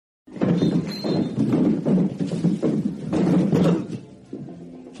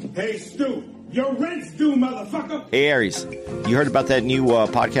Hey, Stu, your rent's due, motherfucker. Hey, Aries, you heard about that new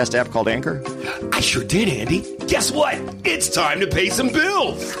podcast app called Anchor? I sure did, Andy. Guess what? It's time to pay some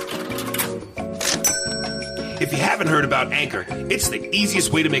bills. If you haven't heard about Anchor, it's the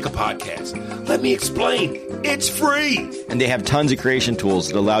easiest way to make a podcast. Let me explain. It's free. And they have tons of creation tools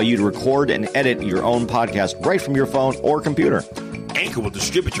that allow you to record and edit your own podcast right from your phone or computer. Anchor will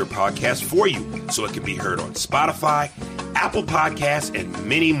distribute your podcast for you so it can be heard on Spotify, Apple Podcasts, and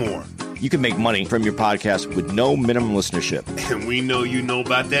many more. You can make money from your podcast with no minimum listenership. And we know you know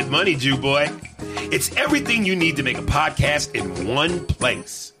about that money, Jew boy. It's everything you need to make a podcast in one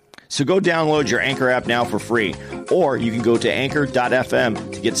place. So go download your Anchor app now for free, or you can go to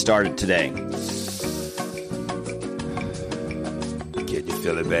anchor.fm to get started today. Can you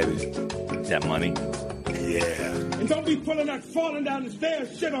feel it, baby? That money? Yeah. And don't be pulling that falling down the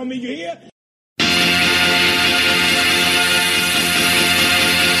stairs shit on me, you hear?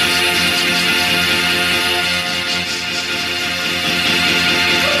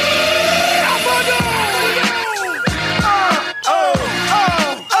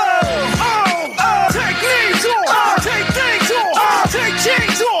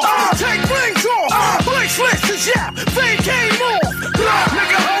 Yeah, fame came off.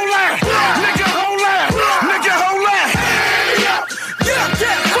 Nigga, hold on. Nigga, hold on. Nigga, hold on. Get up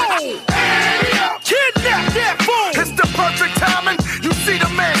that phone. Kidnap that phone. It's the perfect timing. You see the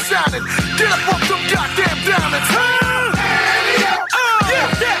man shining. Get up off them goddamn diamonds. Get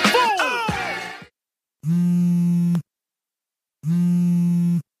up that phone.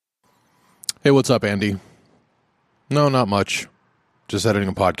 Hey, what's up, Andy? No, not much. Just editing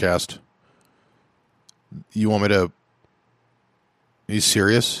a podcast. You want me to... Are you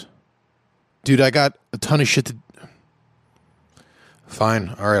serious? Dude, I got a ton of shit to...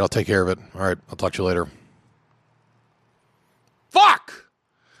 Fine. All right, I'll take care of it. All right, I'll talk to you later. Fuck!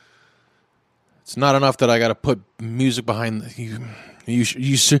 It's not enough that I got to put music behind...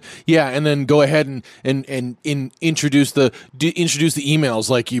 Yeah, and then go ahead and introduce the emails.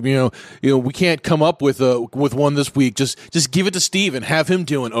 Like you know, we can't come up with one this week. Just give it to Steve and have him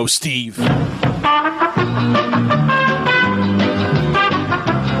doing. Oh, Steve.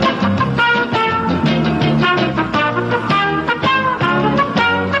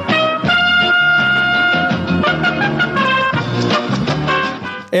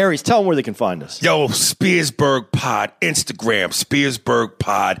 Aries, tell them where they can find us. Yo, Spearsburg Pod, Instagram, Spearsburg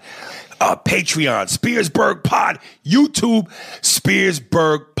Pod, Patreon, Spearsburg Pod, YouTube,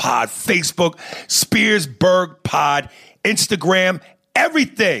 Spearsburg Pod, Facebook, Spearsburg Pod, Instagram,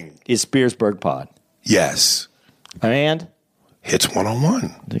 everything Is Spearsburg Pod. Yes. And? Hits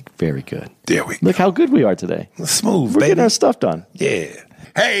one-on-one. Very good. There we go. Look how good we are today. Smooth, We're baby. getting our stuff done. Yeah.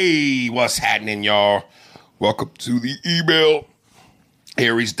 Hey, what's happening, y'all? Welcome to the email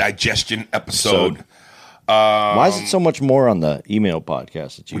Aries digestion episode. Why is it so much more on the email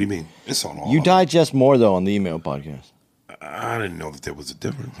podcast? What do you mean? It's on all You of them. digest more, though, on the email podcast. I didn't know that there was a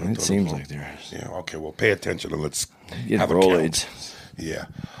difference. It seems like there is. Yeah, okay, well, pay attention and let's Get have a roll count. aids. Yeah.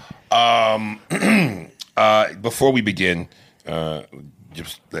 Before we begin,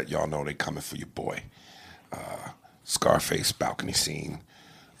 just let y'all know they coming for your boy. Scarface balcony scene.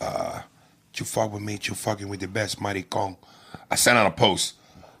 You fuck with me, you fucking with the best, mighty Kong. I sent out a post.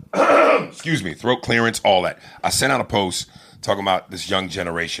 Excuse me, throat clearance, all that. I sent out a post talking about this young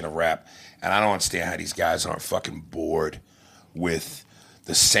generation of rap, and I don't understand how these guys aren't fucking bored with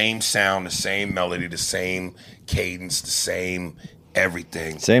the same sound, the same melody, the same cadence, the same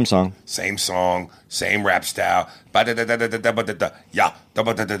everything. Same song. Same song, same rap style. Yeah,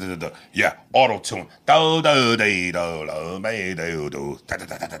 yeah, auto tune.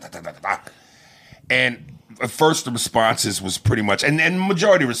 And at first the responses was pretty much, and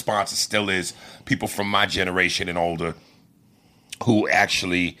majority of responses still is people from my generation and older who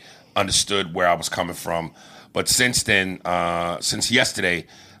actually understood where I was coming from. But since then, since yesterday,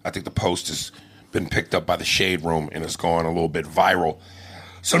 I think the post has been picked up by the Shade Room and has gone a little bit viral.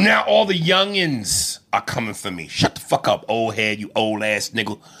 So now all the youngins are coming for me. Shut the fuck up, old head, you old ass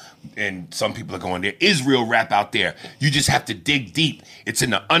nigga. And some people are going, there is real rap out there. You just have to dig deep. It's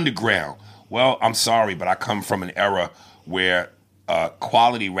in the underground. Well, I'm sorry, but I come from an era where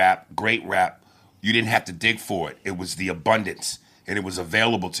quality rap, great rap, you didn't have to dig for it. It was the abundance, and it was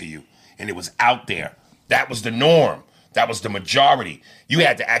available to you, and it was out there. That was the norm. That was the majority. You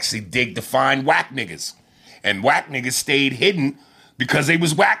had to actually dig to find whack niggas. And whack niggas stayed hidden because they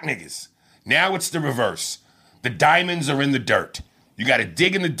was whack niggas. Now it's the reverse. The diamonds are in the dirt. You got to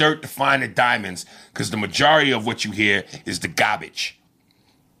dig in the dirt to find the diamonds because the majority of what you hear is the garbage.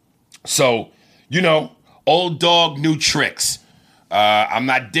 So, you know, old dog, new tricks. I'm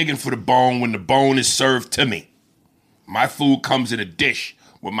not digging for the bone when the bone is served to me. My food comes in a dish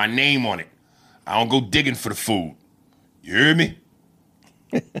with my name on it. I don't go digging for the food. You hear me?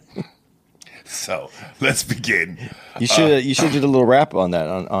 So let's begin. You should do a little rap on that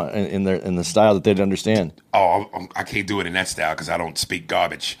in the style that they'd understand. Oh, I can't do it in that style because I don't speak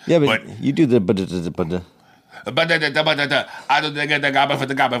garbage. Yeah, but you do the I don't get the garbage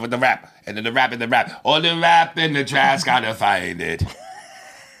for the rap, and then the rap and the rap. All the rap in the trash, gotta find it.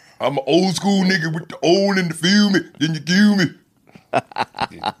 I'm an old school nigga with the old and the feel me, then you kill me.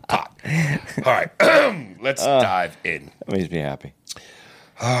 Pop. All right, let's dive in. That makes me happy.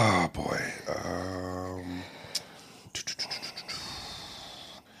 Oh boy.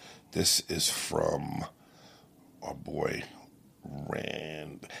 This is from our boy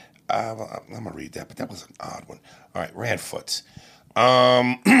Rand. I'm gonna read that, but that was an odd one. All right, Rand Foots.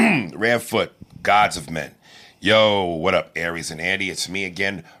 Rand Foot, Gods of Men. Yo, what up, Aries and Andy? It's me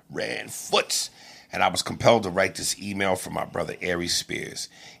again, Rand Foots. And I was compelled to write this email from my brother Aries Spears.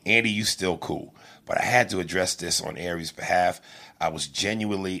 Andy, you still cool, but I had to address this on Aries' behalf. I was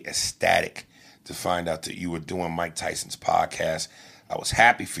genuinely ecstatic to find out that you were doing Mike Tyson's podcast. I was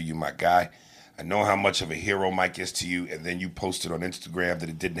happy for you, my guy. I know how much of a hero Mike is to you, and then you posted on Instagram that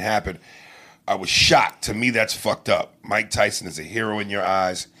it didn't happen. I was shocked. To me, that's fucked up. Mike Tyson is a hero in your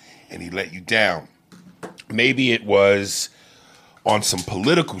eyes, and he let you down. Maybe it was on some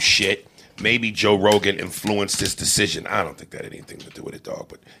political shit. Maybe Joe Rogan influenced his decision. I don't think that had anything to do with it, dog,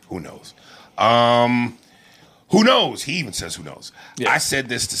 but who knows? Who knows? He even says who knows. Yeah. I said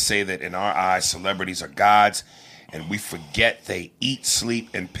this to say that in our eyes, celebrities are gods, and we forget they eat, sleep,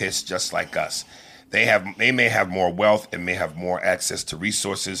 and piss just like us. They may have more wealth and may have more access to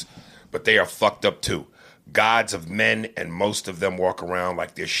resources, but they are fucked up too. Gods of men, and most of them walk around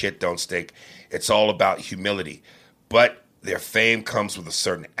like their shit don't stink. It's all about humility. But their fame comes with a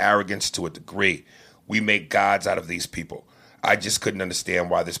certain arrogance to a degree. We make gods out of these people. I just couldn't understand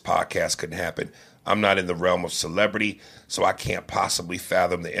why this podcast couldn't happen. I'm not in the realm of celebrity, so I can't possibly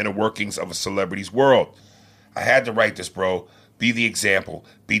fathom the inner workings of a celebrity's world. I had to write this, bro. Be the example.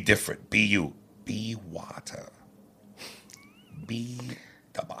 Be different. Be you. Be water. Be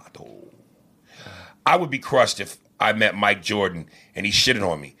the bottle. I would be crushed if I met Mike Jordan and he shitted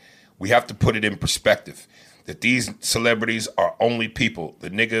on me. We have to put it in perspective that these celebrities are only people. The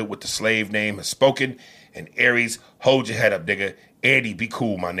nigga with the slave name has spoken, and Aries, hold your head up, nigga. Andy, be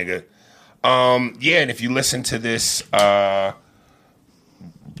cool, my nigga. Yeah, and if you listen to this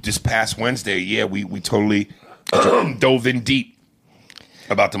this past Wednesday, we totally dove in deep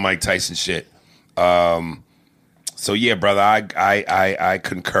about the Mike Tyson shit. So yeah, brother, I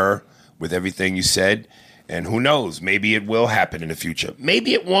concur with everything you said, and who knows, maybe it will happen in the future.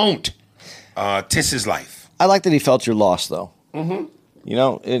 Maybe it won't. 'Tis his life. I like that he felt your loss, though. Mm-hmm. You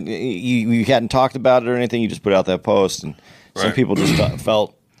know, you hadn't talked about it or anything. You just put out that post, and some people just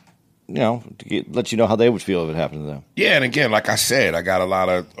felt, you know, to let you know how they would feel if it happened to them. Yeah, and again, like I said, I got a lot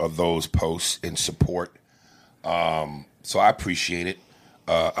of those posts in support. So I appreciate it.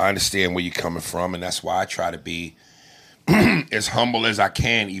 I understand where you're coming from, and that's why I try to be as humble as I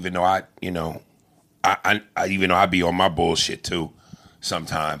can, even though I be on my bullshit too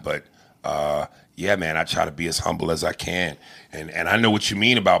sometime. But yeah, man, I try to be as humble as I can. And I know what you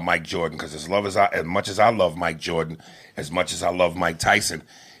mean about Mike Jordan, because as much as I love Mike Jordan, as much as I love Mike Tyson,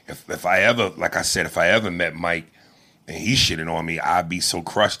 if I ever met Mike and he shitting on me, I'd be so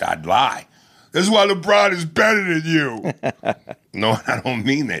crushed I'd lie. That's why LeBron is better than you. No, I don't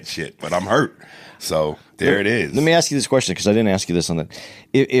mean that shit, but I'm hurt. So there it is. Let me ask you this question, because I didn't ask you this on that.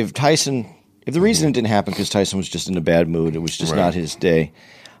 If the reason it didn't happen because Tyson was just in a bad mood, it was just not his day,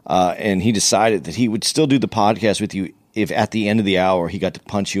 and he decided that he would still do the podcast with you if at the end of the hour he got to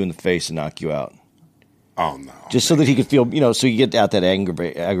punch you in the face and knock you out. Oh no! Just so that he could feel, so you get out that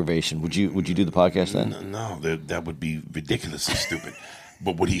aggravation. Would you do the podcast then? No, that would be ridiculously stupid.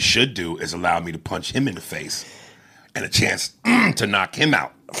 But what he should do is allow me to punch him in the face and a chance to knock him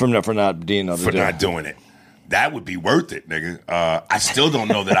out for not doing it. That would be worth it, nigga. I still don't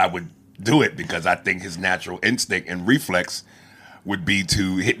know that I would do it, because I think his natural instinct and reflex would be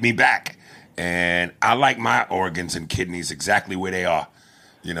to hit me back. And I like my organs and kidneys exactly where they are.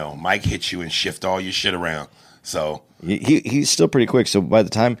 You know, Mike hits you and shift all your shit around. So he's still pretty quick. So by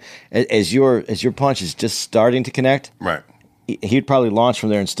the time as your punch is just starting to connect, right, he'd probably launch from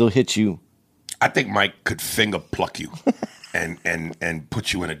there and still hit you. I think Mike could finger pluck you and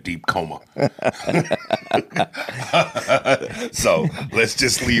put you in a deep coma. So let's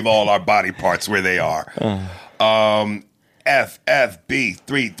just leave all our body parts where they are.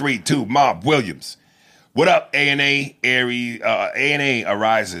 FFB332 Mob Williams. What up, A&A A&A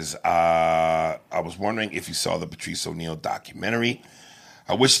Arises? I was wondering if you saw the Patrice O'Neal documentary.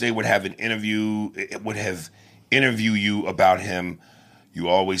 I wish they would have interview you about him. You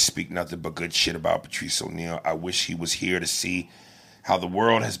always speak nothing but good shit about Patrice O'Neal. I wish he was here to see how the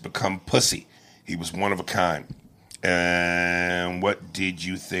world has become pussy. He was one of a kind. And what did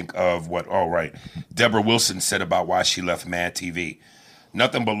you think of what, Deborah Wilson said about why she left Mad TV?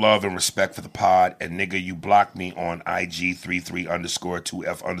 Nothing but love and respect for the pod. And nigga, you blocked me on IG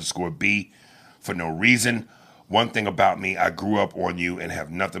 33_2F_B for no reason. One thing about me, I grew up on you and have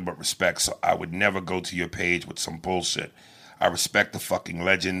nothing but respect, so I would never go to your page with some bullshit. I respect the fucking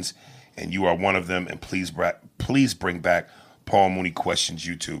legends, and you are one of them, and please bring back Paul Mooney Questions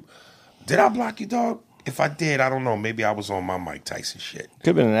YouTube. Did I block you, dog? If I did, I don't know. Maybe I was on my Mike Tyson shit. Could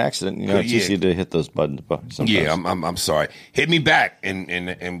have been an accident. You know, it's easy to hit those buttons sometimes. Yeah, I'm sorry. Hit me back,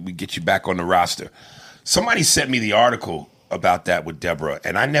 and we get you back on the roster. Somebody sent me the article about that with Deborah,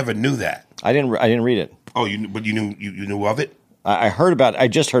 and I never knew that. I didn't read it. Oh, but you knew of it? I heard about it. I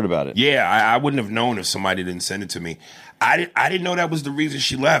just heard about it. Yeah, I wouldn't have known if somebody didn't send it to me. I didn't know that was the reason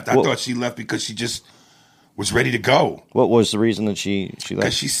she left. I thought she left because she just was ready to go. What was the reason that she left?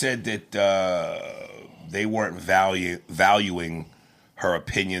 Because she said that they weren't valuing her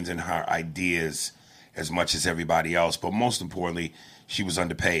opinions and her ideas as much as everybody else. But most importantly, she was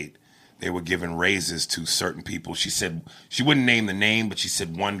underpaid. They were giving raises to certain people. She said she wouldn't name the name, but she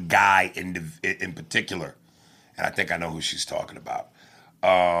said one guy in particular. And I think I know who she's talking about.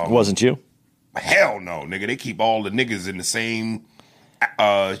 It wasn't you? Hell no, nigga. They keep all the niggas in the same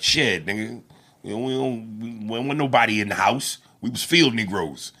shed, nigga. We wasn't nobody in the house. We was field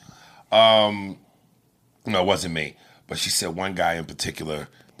Negroes. No, it wasn't me. But she said one guy in particular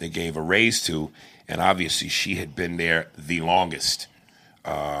they gave a raise to, and obviously she had been there the longest.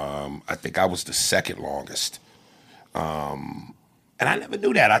 I think I was the second longest. And I never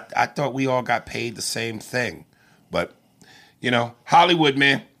knew that. I thought we all got paid the same thing. But, Hollywood,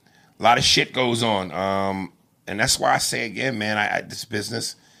 man, a lot of shit goes on. And that's why I say again, man, this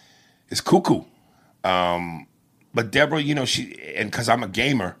business is cuckoo. But Deborah, because I'm a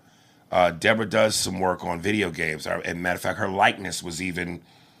gamer, Deborah does some work on video games. And matter of fact, her likeness was even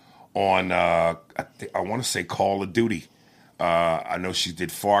on, I want to say Call of Duty. I know she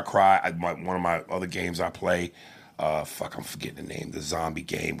did Far Cry. One of my other games I play, I'm forgetting the name, the zombie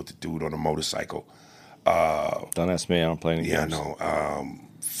game with the dude on a motorcycle. Don't ask me. I don't play any games. Yeah, I know.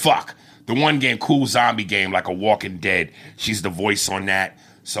 The one game, cool zombie game, like a Walking Dead. She's the voice on that.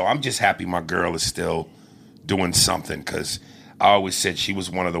 So I'm just happy my girl is still doing something, because I always said she was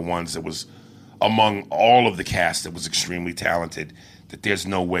one of the ones that was among all of the cast that was extremely talented, that there's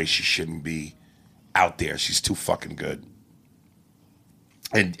no way she shouldn't be out there. She's too fucking good.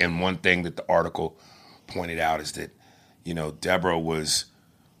 And one thing that the article pointed out is that, Deborah was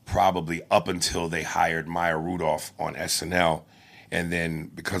probably up until they hired Maya Rudolph on SNL. And then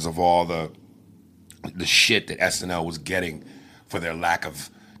because of all the shit that SNL was getting for their lack of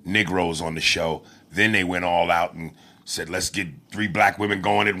Negroes on the show, then they went all out and said, let's get 3 black women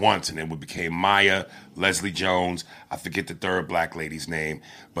going at once. And then it became Maya, Leslie Jones. I forget the third black lady's name.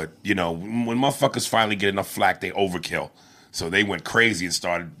 But, when motherfuckers finally get enough flack, they overkill. So they went crazy and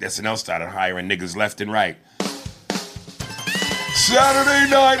SNL started hiring niggas left and right. Saturday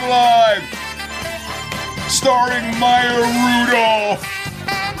Night Live, starring Maya Rudolph,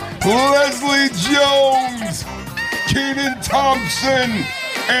 Leslie Jones, Kenan Thompson,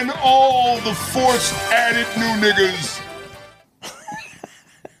 and all the forced added new niggas.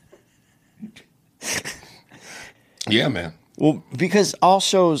 Yeah, man. Well, because all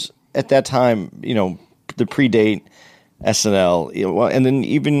shows at that time, the predate SNL, and then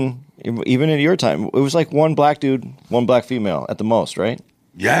even at your time, it was like one black dude, one black female at the most, right?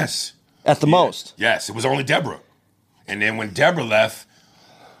 Yes. At the most. Yes, it was only Deborah. And then when Deborah left,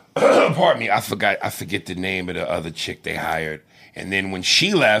 pardon me, I forget the name of the other chick they hired. And then when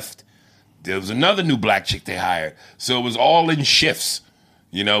she left, there was another new black chick they hired. So it was all in shifts.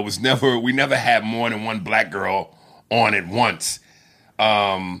 We never had more than one black girl on at once.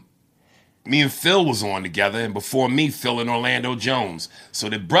 Me and Phil was on together, and before me, Phil and Orlando Jones. So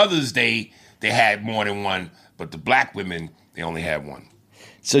the brothers, they had more than one, but the black women, they only had one.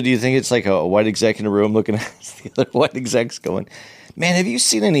 So do you think it's like a white exec in a room looking at the other white execs going, man, have you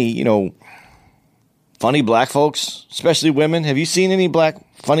seen any, funny black folks, especially women? Have you seen any black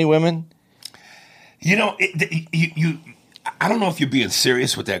funny women? I don't know if you're being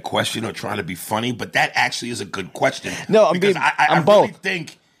serious with that question or trying to be funny, but that actually is a good question. No, I'm because being, I I'm really both.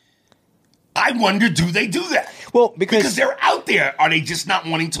 think I wonder, do they do that? Well, because they're out there. Are they just not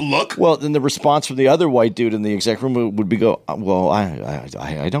wanting to look? Well, then the response from the other white dude in the exec room would be well,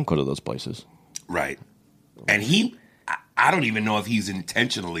 I don't go to those places. Right. And I don't even know if he's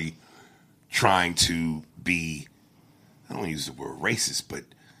intentionally trying to be, I don't want to use the word racist, but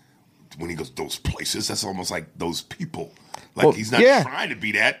when he goes those places, that's almost like those people. Like he's not trying to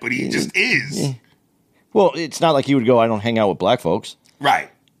be that, but he just is. Yeah. Well, it's not like he would go, I don't hang out with black folks. Right.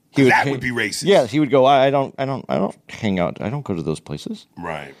 That would be racist. Yeah, he would go, I don't hang out. I don't go to those places.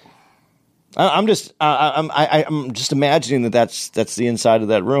 Right. I'm just imagining that's the inside of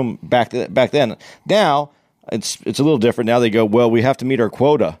that room back then. Now it's a little different. Now they go, well, we have to meet our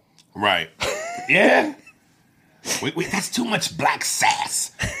quota. Right. Yeah. Wait, that's too much black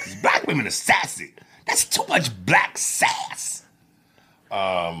sass. 'Cause black women are sassy. That's too much black sass.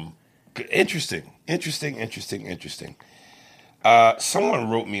 Interesting. Someone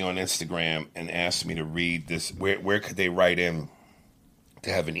wrote me on Instagram and asked me to read this. Where could they write in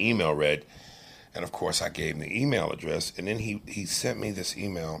to have an email read? And of course, I gave him the email address. And then he sent me this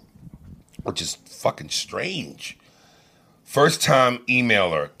email, which is fucking strange. First time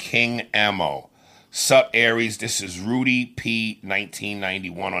emailer, King Ammo. Sup, Aries? This is Rudy P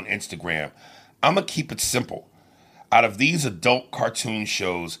 1991 on Instagram. I'm going to keep it simple. Out of these adult cartoon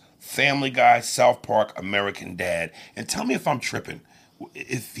shows, Family Guy, South Park, American Dad, and tell me if I'm tripping,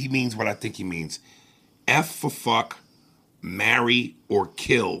 if he means what I think he means. F for fuck, marry, or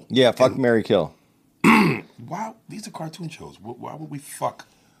kill. Yeah, fuck, marry, kill. Wow, these are cartoon shows. Why would we fuck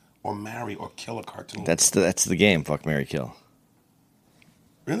or marry or kill a cartoon? That's the game, fuck, marry, kill.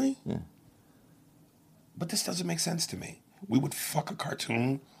 Really? Yeah. But this doesn't make sense to me. We would fuck a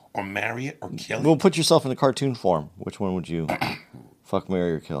cartoon or marry it or kill it? Well, put yourself in the cartoon form. Which one would you fuck,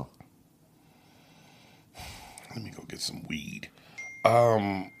 marry, or kill? Let me go get some weed.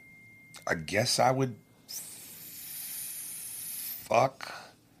 I guess I would fuck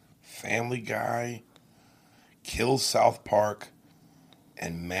Family Guy, kill South Park,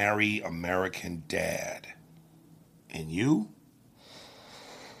 and marry American Dad. And you?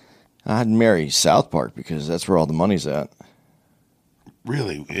 I'd marry South Park because that's where all the money's at.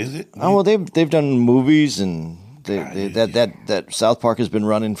 Really? Is it? Oh, well, they've done movies and that South Park has been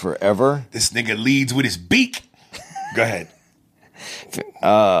running forever. This nigga leads with his beak. Go ahead.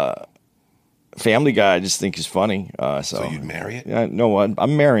 Family Guy, I just think is funny. So you'd marry it? Yeah, no,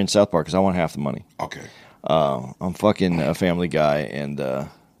 I'm marrying South Park because I want half the money. Okay. I'm fucking a Family Guy and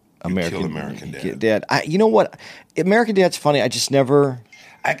American Dad. You know what? American Dad's funny. I just never.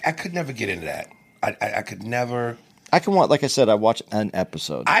 I could never get into that. I could never. I can watch, like I said, I watch an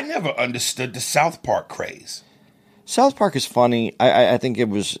episode. I never understood the South Park craze. South Park is funny. I think it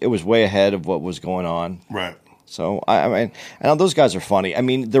was way ahead of what was going on. Right. So I mean, and those guys are funny. I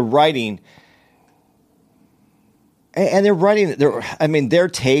mean, they're writing, and they're writing. They're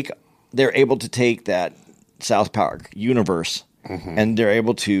able to take that South Park universe, and they're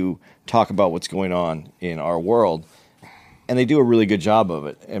able to talk about what's going on in our world, and they do a really good job of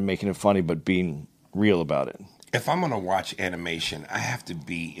it and making it funny, but being real about it. If I'm going to watch animation, I have to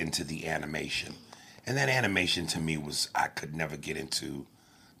be into the animation. And that animation to me I could never get into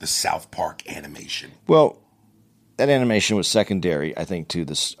the South Park animation. Well, that animation was secondary, I think, to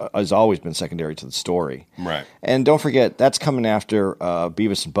this, has always been secondary to the story. Right. And don't forget, that's coming after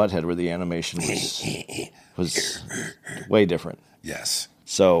Beavis and Butthead, where the animation was way different. Yes.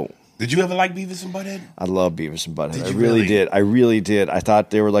 So. Did you ever like Beavis and Butthead? I love Beavis and Butthead. Did I you really did. I really did. I thought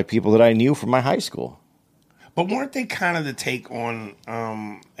they were like people that I knew from my high school. But weren't they kind of the take on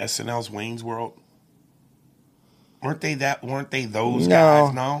SNL's Wayne's World? Weren't they those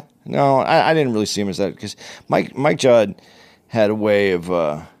guys? No, I didn't really see him as that because Mike Judd had a way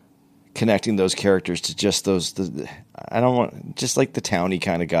of connecting those characters to just just like the towny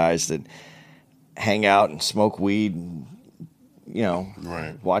kind of guys that hang out and smoke weed, and,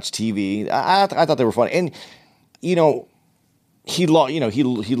 right. Watch TV. I thought they were funny, and he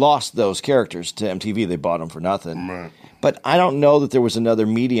lost those characters to MTV. They bought them for nothing. Right. But I don't know that there was another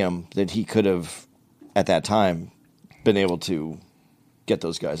medium that he could have at that time been able to get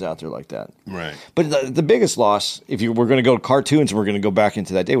those guys out there like that. Right. But the biggest loss, if we're going to go to cartoons and we're going to go back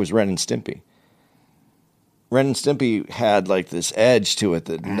into that day, was Ren and Stimpy. Ren and Stimpy had like this edge to it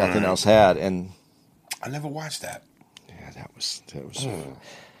that nothing else had, and I never watched that. Yeah, that was.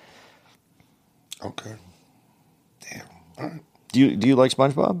 Okay. Damn. All right. Do you like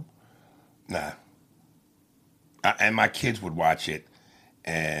SpongeBob? Nah. And my kids would watch it,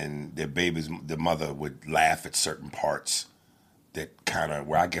 and the mother would laugh at certain parts that kind of,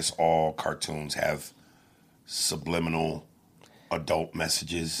 where I guess all cartoons have subliminal adult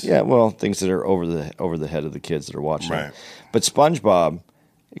messages. Yeah, well, things that are over the head of the kids that are watching. Right. But SpongeBob,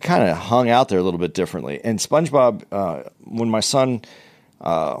 it kind of hung out there a little bit differently. And SpongeBob, when my son,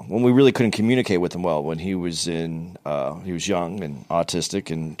 when we really couldn't communicate with him well, when he was young and autistic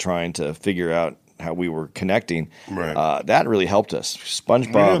and trying to figure out how we were connecting, right. That really helped us.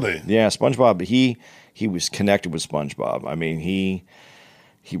 SpongeBob, Really? yeah, SpongeBob. He was connected with SpongeBob. I mean, he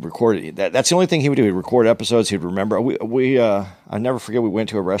recorded that. That's the only thing he would do. He'd record episodes. He'd remember. I never forget. We went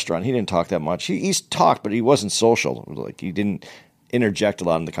to a restaurant. He didn't talk that much. He talked, but he wasn't social. Like he didn't interject a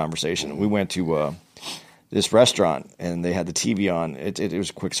lot in the conversation. We went to this restaurant and they had the TV on. It was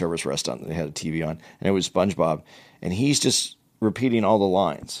a quick service restaurant. They had a TV on and it was SpongeBob, and he's just repeating all the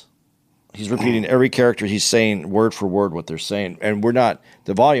lines. He's repeating every character. He's saying word for word what they're saying, and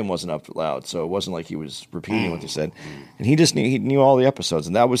the volume wasn't up loud, so it wasn't like he was repeating what they said. And he just knew all the episodes,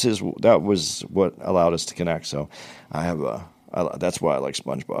 and that was what allowed us to connect. So that's why I like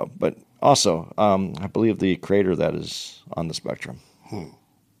SpongeBob. But also, I believe the creator of that is on the spectrum.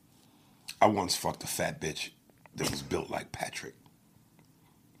 I once fucked a fat bitch that was built like Patrick.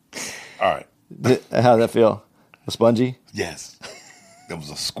 All right. How'd that feel? A spongy? Yes. There was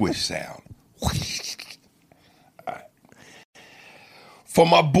a squish sound. All right. For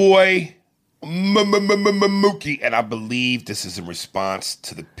my boy Mookie, and I believe this is in response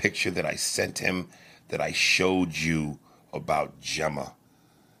to the picture that I sent him that I showed you about Gemma,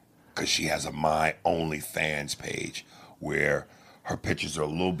 because she has a My OnlyFans page where her pictures are a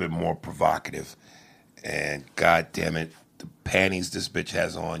little bit more provocative. And God damn it, the panties this bitch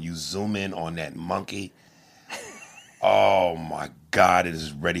has on, you zoom in on that monkey. Oh my God, it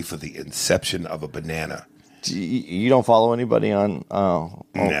is ready for the inception of a banana. You don't follow anybody on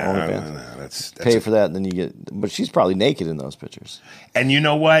OnlyFans? No, that's pay for that, and then you get. But she's probably naked in those pictures. And you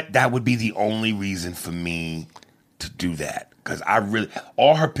know what? That would be the only reason for me to do that, because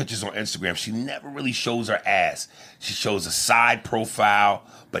all her pictures on Instagram, she never really shows her ass. She shows a side profile,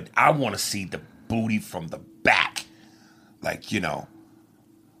 but I want to see the booty from the back, like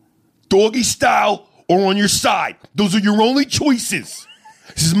doggy style or on your side. Those are your only choices.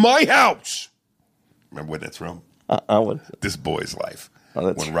 This is my house. Remember where that's from? This Boy's Life.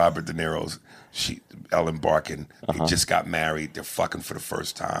 When Robert De Niro's, Ellen Barkin, they just got married. They're fucking for the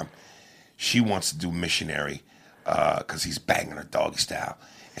first time. She wants to do missionary because he's banging her doggy style.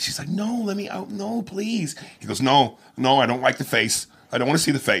 And she's like, no, let me out. No, please. He goes, no, I don't like the face. I don't want to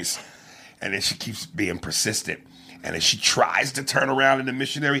see the face. And then she keeps being persistent. And as she tries to turn around in the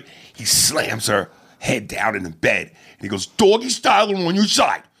missionary, he slams her head down in the bed. And he goes, doggy style or on your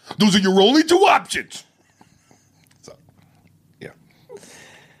side. Those are your only two options. So, yeah.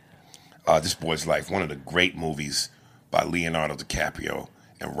 This Boy's Life, one of the great movies by Leonardo DiCaprio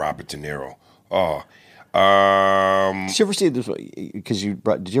and Robert De Niro. Did you ever see this? Did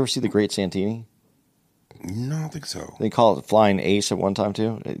you ever see The Great Santini? No, I don't think so. They call it Flying Ace at one time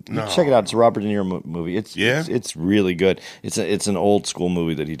too. No. Check it out. It's a Robert De Niro movie. It's really good. It's an old school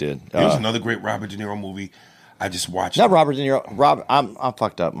movie that he did. There's another great Robert De Niro movie I just watched. Not Robert De Niro. I'm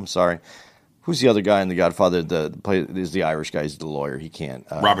fucked up. I'm sorry. Who's the other guy in The Godfather? Is the Irish guy? He's the lawyer. He can't.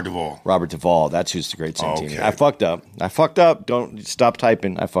 Robert Duvall. Robert Duvall. That's who's The Great Santini. Okay. I fucked up. Don't stop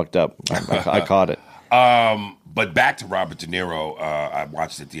typing. I fucked up. I caught it. But back to Robert De Niro. I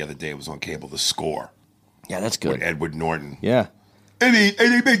watched it the other day. It was on cable. The Score. Yeah, that's good. With Edward Norton. Yeah. Any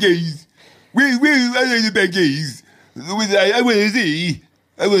bad guys? Where are the bad guys? I want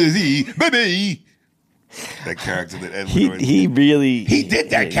to see, baby. That character that Edward Norton. He really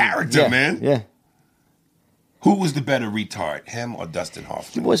did that character, man. Yeah. Who was the better retard, him or Dustin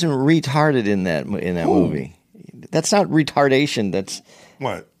Hoffman? He wasn't retarded in that movie. That's not retardation. That's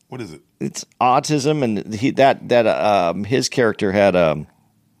what? What is it? It's autism, and his character had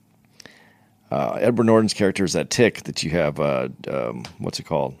Edward Norton's character is that tick that you have. What's it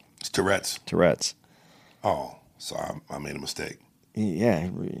called? It's Tourette's. Tourette's. Oh, so I made a mistake. Yeah.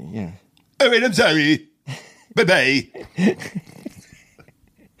 All right, I'm sorry. Bye-bye.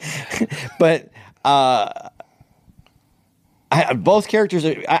 But both characters,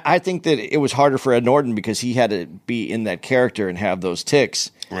 I think that it was harder for Ed Norton because he had to be in that character and have those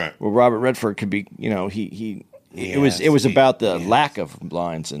ticks. Right. Where Robert Redford could be, it was about the lack of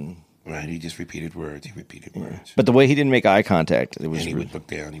lines and. Right, he just repeated words. But the way he didn't make eye contact, it was. And he would look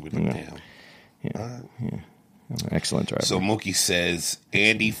down. Yeah. Excellent driver. So Mookie says,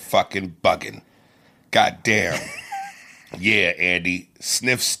 Andy fucking bugging. God damn. Yeah, Andy.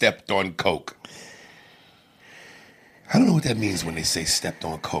 Sniff stepped on coke. I don't know what that means when they say stepped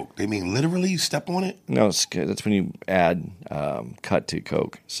on coke. They mean literally you step on it? No, it's good. That's when you add cut to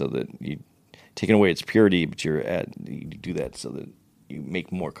Coke so that taking away its purity, but you do that so that you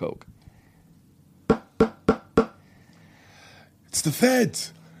make more coke. It's the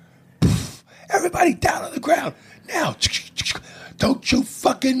feds. Everybody down on the ground. Now, don't you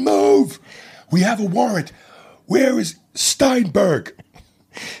fucking move. We have a warrant. Where is Steinberg?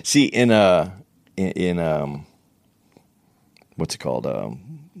 See, in what's it called?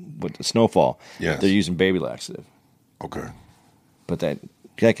 With the Snowfall, Yes. they're using baby laxative, Okay. but that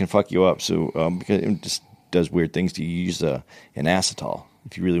can fuck you up. So because it just does weird things to you. You use an acetol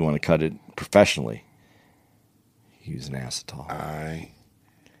if you really want to cut it professionally. Use an acetol. I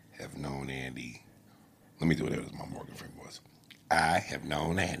have known Andy. Let me do it as my Morgan Freeman was. I have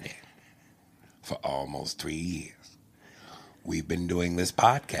known Andy for almost 3 years. We've been doing this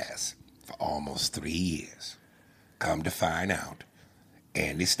podcast for almost 3 years. Come to find out,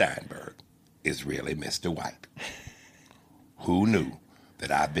 Andy Steinberg is really Mr. White. Who knew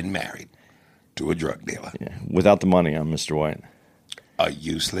that I've been married to a drug dealer? Yeah. Without the money, I'm Mr. White. A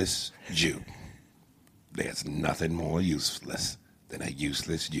useless Jew. There's nothing more useless than a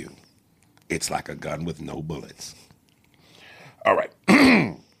useless Jew. It's like a gun with no bullets. All right.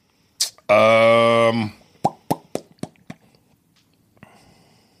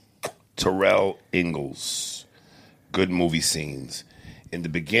 Terrell Ingalls. Good movie scenes. In the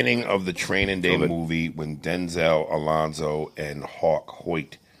beginning of the Training Day movie, when Denzel, Alonzo, and Hawk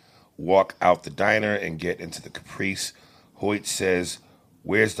Hoyt walk out the diner and get into the Caprice, Hoyt says,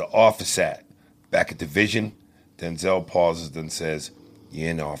 "Where's the office at?" Back at the Vision, Denzel pauses, then says, "You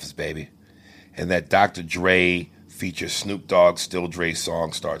in the office, baby." And that Dr. Dre features Snoop Dogg Still Dre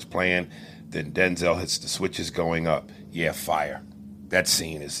song starts playing. Then Denzel hits the switches going up. Yeah, fire. That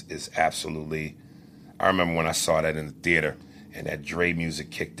scene is absolutely... I remember when I saw that in the theater and that Dre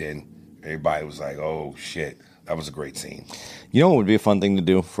music kicked in. Everybody was like, oh, shit. That was a great scene. You know what would be a fun thing to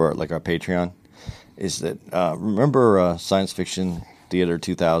do for like our Patreon? Is that, remember Science Fiction Theater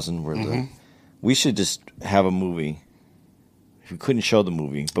 2000 where we should just have a movie. We couldn't show the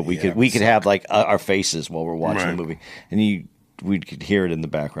movie, but we could have like our faces while we're watching the movie, and we could hear it in the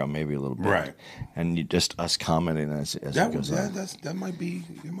background maybe a little bit, Right? And just us commenting as it goes on. That might be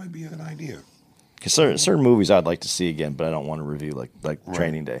an idea, because certain movies I'd like to see again, but I don't want to review like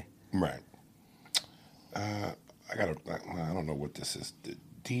Training Day. right? I don't know what this is.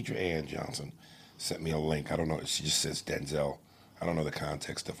 Deidre Ann Johnson sent me a link. I don't know. She just says Denzel. I don't know the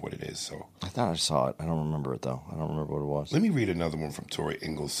context of what it is, so... I thought I saw it. I don't remember it, though. I don't remember what it was. Let me read another one from Tory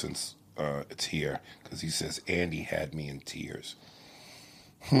Ingalls since it's here, because he says, Andy had me in tears.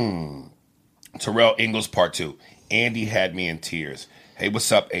 Terrell Ingalls, Part 2. Andy had me in tears. Hey,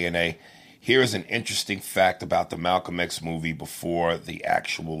 what's up, A&A? Here is an interesting fact about the Malcolm X movie before the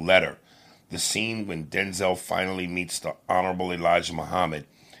actual letter. The scene when Denzel finally meets the Honorable Elijah Muhammad,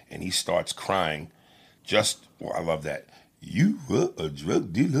 and he starts crying. I love that. You were a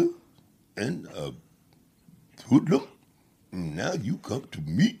drug dealer and a hoodlum. Now you come to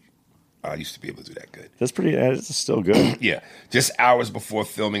me. I used to be able to do that good. That's pretty. It's still good. Yeah. Just hours before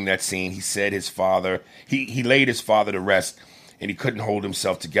filming that scene, he said his father, he laid his father to rest, and he couldn't hold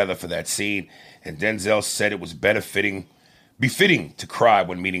himself together for that scene. And Denzel said it was befitting to cry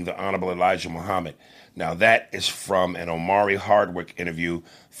when meeting the Honorable Elijah Muhammad. Now that is from an Omari Hardwick interview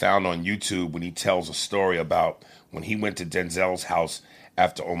found on YouTube when he tells a story about when he went to Denzel's house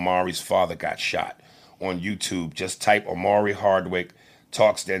after Omari's father got shot. On YouTube, just type Omari Hardwick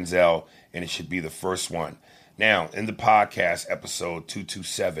talks Denzel, and it should be the first one. Now, in the podcast, episode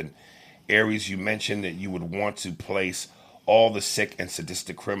 227, Aries, you mentioned that you would want to place all the sick and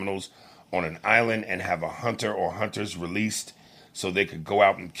sadistic criminals on an island and have a hunter or hunters released so they could go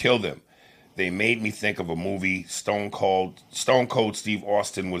out and kill them. They made me think of a movie Stone Cold Steve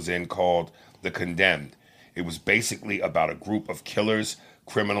Austin was in called The Condemned. It was basically about a group of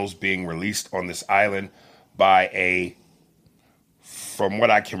criminals being released on this island by from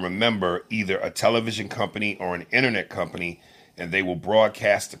what I can remember, either a television company or an internet company, and they will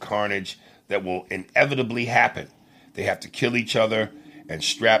broadcast the carnage that will inevitably happen. They have to kill each other, and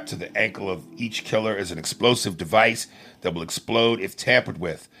strapped to the ankle of each killer is an explosive device that will explode if tampered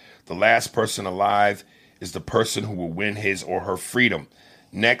with. The last person alive is the person who will win his or her freedom.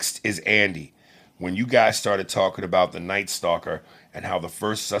 Next is Andy. When you guys started talking about the Night Stalker and how the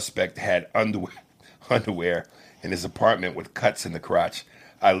first suspect had underwear in his apartment with cuts in the crotch,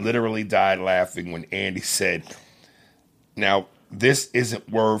 I literally died laughing when Andy said, now, this isn't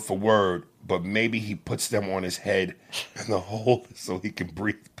word for word, but maybe he puts them on his head in the hole so he can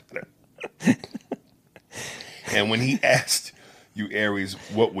breathe better. And when he asked you, Aries,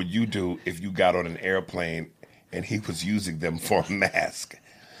 what would you do if you got on an airplane and he was using them for a mask?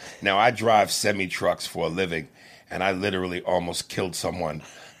 Now, I drive semi-trucks for a living, and I literally almost killed someone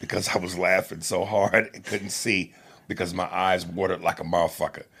because I was laughing so hard and couldn't see because my eyes watered like a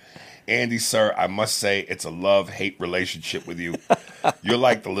motherfucker. Andy, sir, I must say it's a love-hate relationship with you. You're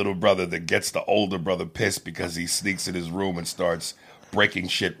like the little brother that gets the older brother pissed because he sneaks in his room and starts breaking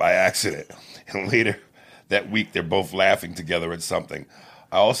shit by accident. And later that week, they're both laughing together at something.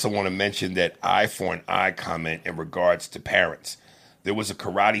 I also want to mention that eye for an eye comment in regards to parents. There was a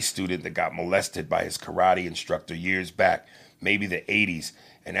karate student that got molested by his karate instructor years back, maybe the 80s,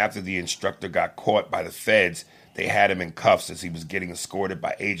 and after the instructor got caught by the feds, they had him in cuffs as he was getting escorted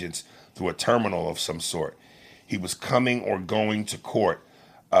by agents through a terminal of some sort. He was coming or going to court.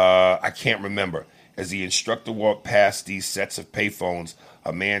 I can't remember. As the instructor walked past these sets of payphones,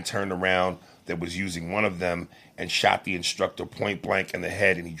 a man turned around that was using one of them and shot the instructor point blank in the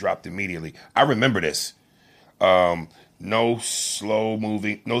head, and he dropped immediately. I remember this. No slow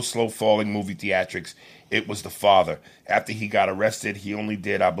falling movie theatrics. It was the father. After he got arrested, he only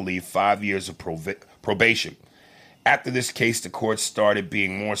did, I believe, 5 years of probation. After this case, the courts started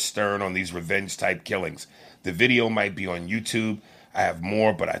being more stern on these revenge-type killings. The video might be on YouTube. I have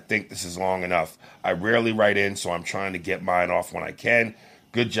more, but I think this is long enough. I rarely write in, so I'm trying to get mine off when I can.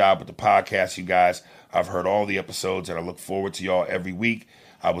 Good job with the podcast, you guys. I've heard all the episodes, and I look forward to y'all every week.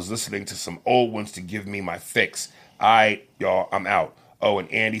 I was listening to some old ones to give me my fix. Y'all, I'm out. Oh,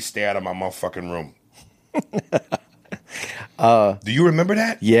 and Andy, stay out of my motherfucking room. Do you remember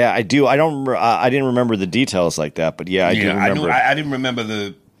that? Yeah, I do. I don't. I didn't remember the details like that, but yeah, I do remember. I didn't remember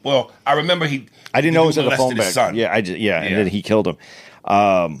the. Well, I remember he. I didn't know it was at the phone back. Son. Yeah, and then he killed him.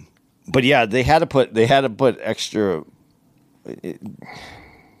 But yeah, they had to put extra.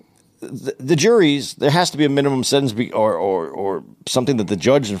 The juries, there has to be a minimum sentence or something that the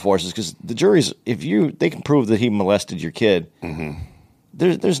judge enforces, because the juries, they can prove that he molested your kid,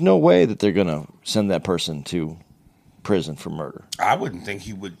 there's no way that they're going to send that person to prison for murder. I wouldn't think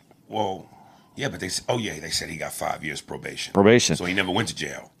he would. Well, yeah, but they said he got 5 years probation. So he never went to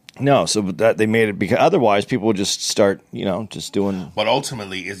jail. No, so that they made it because otherwise people would just start, just doing. But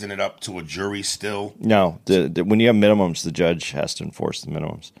ultimately, isn't it up to a jury still? No, when you have minimums, the judge has to enforce the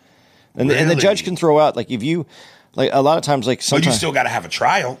minimums. And the judge can throw out, if you, a lot of times, sometimes. But you still got to have a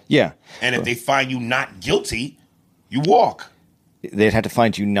trial. Yeah. And if they find you not guilty, you walk. They'd have to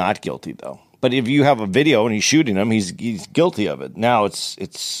find you not guilty, though. But if you have a video and he's shooting him, he's guilty of it. Now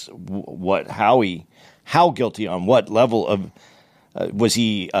it's how guilty on what level of, was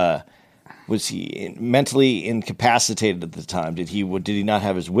he mentally incapacitated at the time? Did he not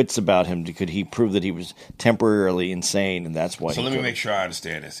have his wits about him? Could he prove that he was temporarily insane, and that's why? So let me make sure I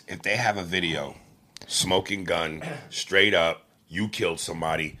understand this. If they have a video, smoking gun, straight up, you killed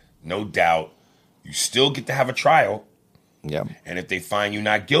somebody, no doubt, you still get to have a trial. Yeah. And if they find you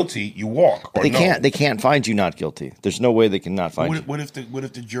not guilty, you walk. But they can't find you not guilty. There's no way they can not find you. What if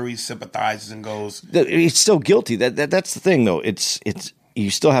the jury sympathizes and goes? He's still guilty. That's the thing, though. It's. You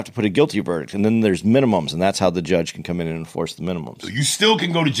still have to put a guilty verdict, and then there's minimums, and that's how the judge can come in and enforce the minimums. So you still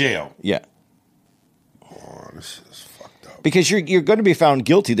can go to jail. Yeah. Oh, this is fucked up. Because you're going to be found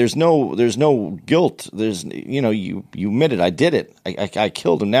guilty. There's no guilt. There's you admitted I did it. I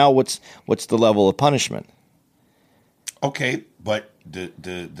killed him. Now what's the level of punishment? Okay, but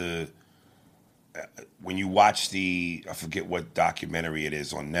the when you watch I forget what documentary it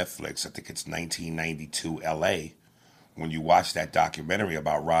is on Netflix. I think it's 1992 L.A. When you watch that documentary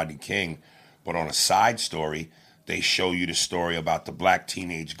about Rodney King, but on a side story, they show you the story about the black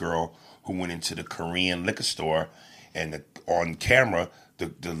teenage girl who went into the Korean liquor store, and on camera,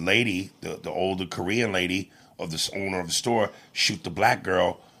 the lady, the older Korean lady of this owner of the store, shoot the black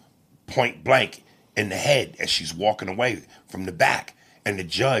girl point blank in the head as she's walking away from the back, and the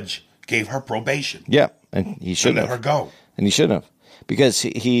judge gave her probation. Yeah, and he shouldn't let her go. And he shouldn't have. Because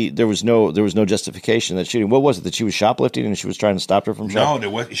there was no justification that shooting. What was it, that she was shoplifting and she was trying to stop her from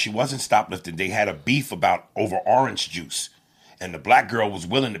shoplifting? No, she wasn't shoplifting. They had a beef over orange juice, and the black girl was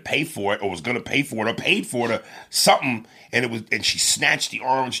willing to pay for it, or was going to pay for it, or paid for it, or something. And she snatched the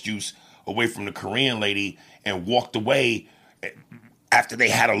orange juice away from the Korean lady and walked away after they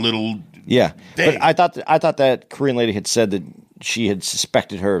had a little. Yeah, thing. But I thought that Korean lady had said that she had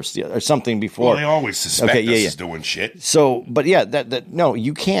suspected her of stealing or something before. Well, they always suspect us doing shit. So, but yeah, no,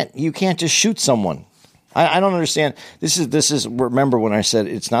 you can't just shoot someone. I don't understand. This is. Remember when I said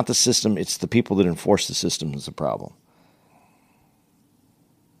it's not the system; it's the people that enforce the system is the problem.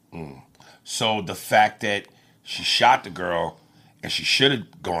 So the fact that she shot the girl and she should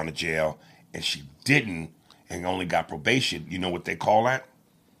have gone to jail and she didn't and only got probation, you know what they call that?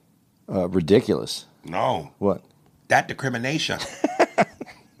 Ridiculous. No. What? That discrimination.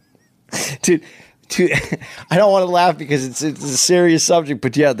 Dude, I don't want to laugh because it's a serious subject,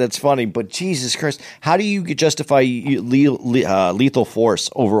 but yeah, that's funny. But Jesus Christ, how do you justify lethal force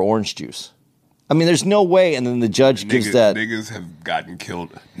over orange juice? I mean, there's no way. And then the judge gives that. Niggas have gotten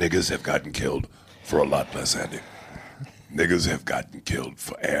killed. Niggas have gotten killed for a lot less, Andy. Niggas have gotten killed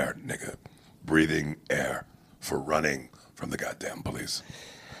for air, nigga. Breathing air, for running from the goddamn police.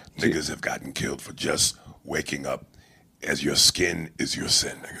 Niggas have gotten killed for just waking up as your skin is your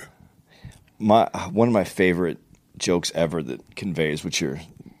sin, nigga. One of my favorite jokes ever that conveys what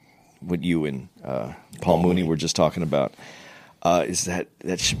you and Paul Mooney were just talking about is that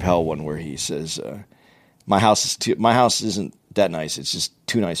Chappelle one where he says, "My house isn't that nice. It's just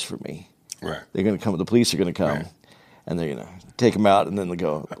too nice for me." Right. They're gonna come. The police are gonna come, right. And they're gonna take him out, and then they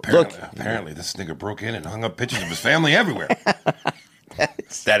go. Apparently, this nigga broke in and hung up pictures of his family everywhere.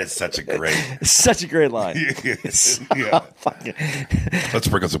 That is such a great line. Yeah. Let's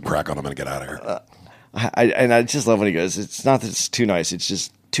bring us some crack on him and get out of here. I just love when he goes, "It's not that it's too nice. It's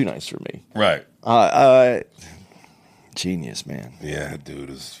just too nice for me." Right. Genius, man. Yeah, dude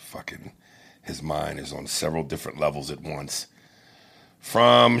is fucking. His mind is on several different levels at once.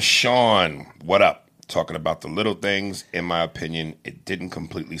 From Sean, what up? Talking about the little things. In my opinion, it didn't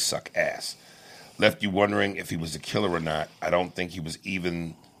completely suck ass. Left you wondering if he was a killer or not. I don't think he was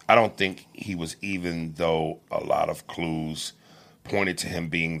even, though a lot of clues pointed to him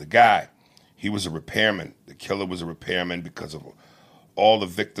being the guy. He was a repairman. The killer was a repairman because of all the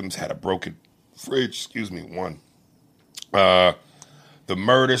victims had a broken fridge. One. The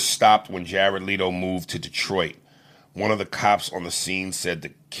murder stopped when Jared Leto moved to Detroit. One of the cops on the scene said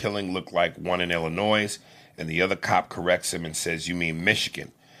the killing looked like one in Illinois, and the other cop corrects him and says, "You mean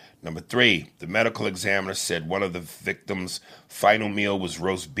Michigan." Number 3, the medical examiner said one of the victims' final meal was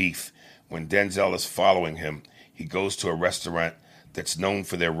roast beef. When Denzel is following him, he goes to a restaurant that's known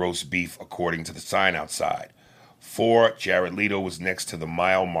for their roast beef, according to the sign outside. 4, Jared Leto was next to the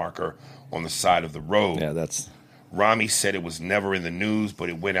mile marker on the side of the road. Yeah, that's... Rami said it was never in the news, but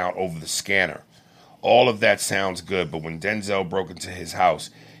it went out over the scanner. All of that sounds good, but when Denzel broke into his house,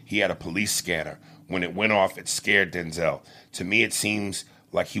 he had a police scanner. When it went off, it scared Denzel. To me, it seems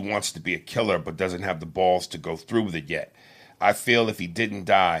like he wants to be a killer, but doesn't have the balls to go through with it yet. I feel if he didn't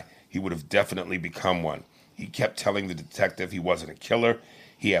die, he would have definitely become one. He kept telling the detective he wasn't a killer.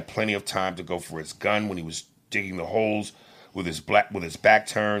 He had plenty of time to go for his gun when he was digging the holes with his back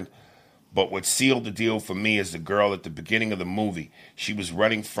turned. But what sealed the deal for me is the girl at the beginning of the movie. She was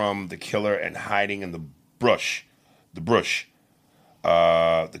running from the killer and hiding in the brush. The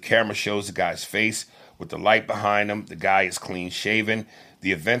camera shows the guy's face with the light behind him. The guy is clean shaven.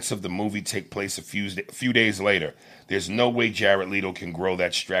 The events of the movie take place a few days later. There's no way Jared Leto can grow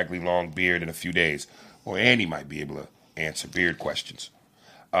that straggly long beard in a few days. Well, Andy might be able to answer beard questions.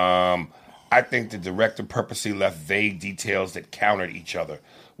 I think the director purposely left vague details that countered each other.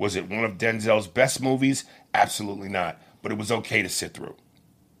 Was it one of Denzel's best movies? Absolutely not. But it was okay to sit through.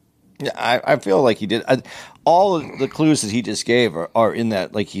 Yeah, I feel like he did. All of the clues that he just gave are in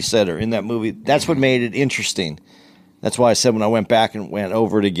that, like he said, are in that movie. That's what made it interesting. That's why I said when I went back and went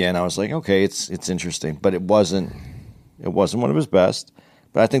over it again, I was like, okay, it's interesting. But it wasn't one of his best.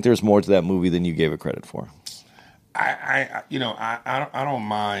 But I think there's more to that movie than you gave it credit for. I don't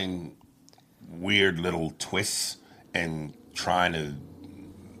mind weird little twists and trying to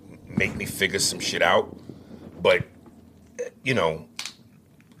make me figure some shit out, but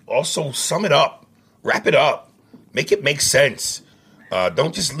also sum it up, wrap it up, make it make sense.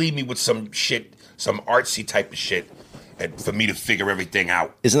 Don't just leave me with some shit, some artsy type of shit, and for me to figure everything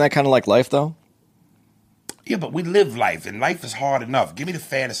out. Isn't that kind of like life, though? Yeah, but we live life, and life is hard enough. Give me the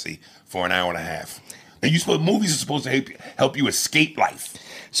fantasy for an hour and a half. And movies are supposed to help you escape life.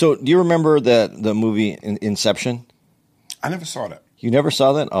 So, do you remember the movie Inception? I never saw that. You never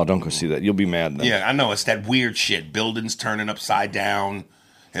saw that? Oh, don't go see that. You'll be mad then. Yeah, I know. It's that weird shit. Buildings turning upside down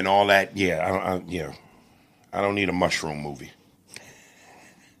and all that. Yeah, I don't need a mushroom movie.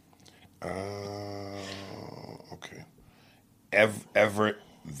 Okay. Everett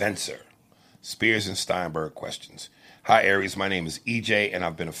Venser. Spears and Steinberg questions. Hi, Aries. My name is EJ, and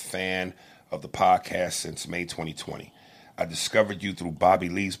I've been a fan of the podcast since May 2020. I discovered you through Bobby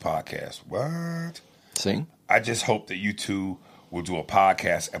Lee's podcast. What? See? I just hope that you two will do a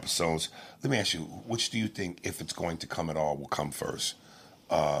podcast episodes. Let me ask you, which do you think, if it's going to come at all, will come first?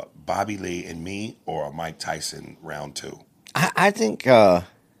 Bobby Lee and me, or Mike Tyson round 2? I think I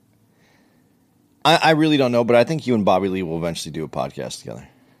really don't know, but I think you and Bobby Lee will eventually do a podcast together.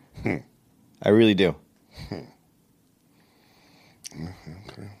 I really do. Okay.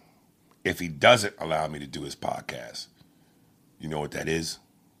 If he doesn't allow me to do his podcast, you know what that is?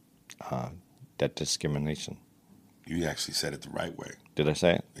 that discrimination. You actually said it the right way. Did I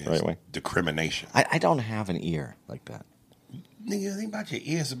say it the right way? Discrimination. I don't have an ear like that. Nigga, it ain't about your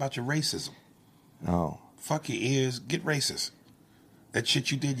ears, it's about your racism. Oh. Fuck your ears, get racist. That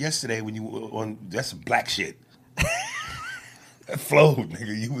shit you did yesterday when you were on, that's some black shit. That flowed,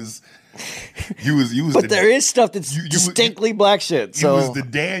 nigga. You was. But there is stuff that's distinctly black shit. So you was the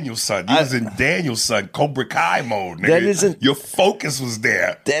Daniel son. You was in Daniel son, Cobra Kai mode, nigga. That isn't. Your focus was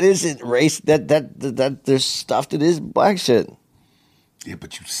there. That isn't race. That there's stuff that is black shit. Yeah,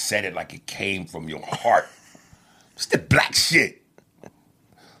 but you said it like it came from your heart. It's the black shit.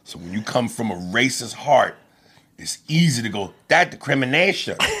 So when you come from a racist heart, it's easy to go, that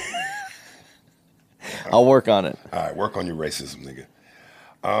discrimination. I'll work on it. All right, work on your racism, nigga.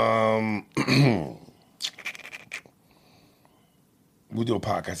 We'll do a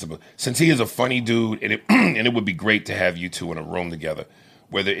podcast about, since he is a funny dude, and it would be great to have you two in a room together,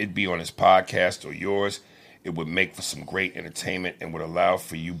 whether it be on his podcast or yours, it would make for some great entertainment and would allow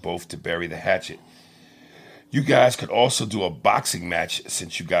for you both to bury the hatchet. You guys could also do a boxing match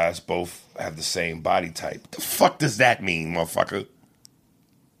since you guys both have the same body type. What the fuck does that mean, motherfucker?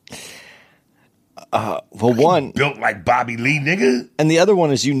 Well, one built like Bobby Lee, nigga. And the other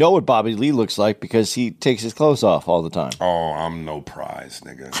one is, you know what Bobby Lee looks like because he takes his clothes off all the time. Oh, I'm no prize,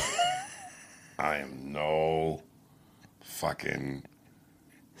 nigga. I am no fucking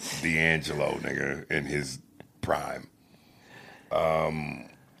D'Angelo, nigga, in his prime.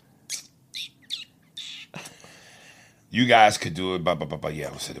 You guys could do it. Yeah,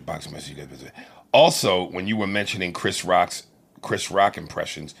 I said the boxing match. Also, when you were mentioning Chris Rock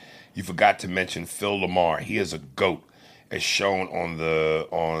impressions, you forgot to mention Phil Lamar. He is a GOAT, as shown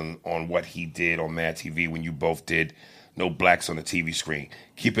on what he did on Mad TV when you both did No Blacks on the TV screen.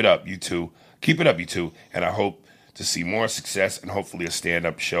 Keep it up, you two. Keep it up, you two. And I hope to see more success and hopefully a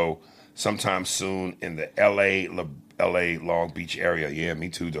stand-up show sometime soon in the L.A. Long Beach area. Yeah, me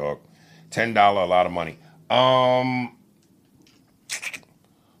too, dog. $10, a lot of money.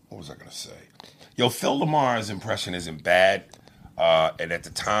 What was I going to say? Yo, Phil Lamar's impression isn't bad. And at the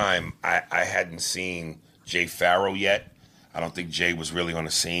time, I hadn't seen Jay Farrow yet. I don't think Jay was really on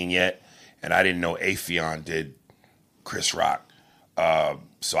the scene yet. And I didn't know Affion did Chris Rock.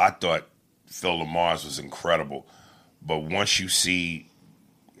 So I thought Phil Lamar's was incredible. But once you see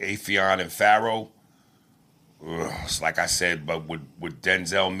Affion and Farrow, it's like I said, but with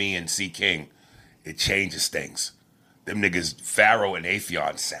Denzel, me, and C. King, it changes things. Them niggas, Farrow and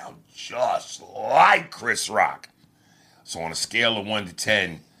Affion, sound just like Chris Rock. So on a scale of 1 to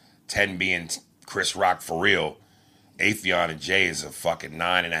 10, 10 being Chris Rock for real, Affion and Jay is a fucking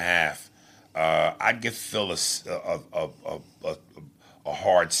 9.5. I'd give Phil a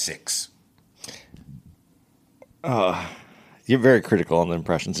hard 6. You're very critical on the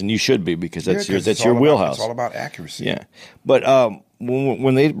impressions, and you should be, because that's your wheelhouse. It's all about accuracy. Yeah, but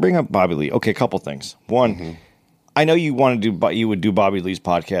when they bring up Bobby Lee, okay, a couple things. One, I know you would do Bobby Lee's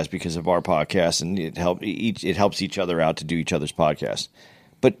podcast because of our podcast, and it helps each other out to do each other's podcast.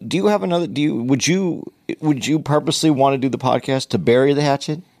 But do you have another? Would you purposely want to do the podcast to bury the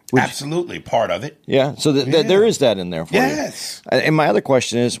hatchet? Absolutely, part of it. Yeah, so there is that in there for you. Yes. And my other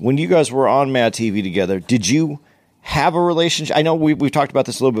question is, when you guys were on Mad TV together, did you have a relationship? I know we've talked about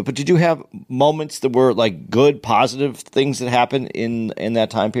this a little bit, but did you have moments that were like good, positive things that happened in that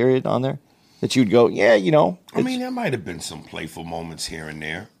time period on there that you'd go, yeah, you know? I mean, there might have been some playful moments here and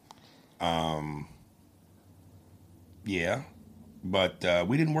there. Yeah, but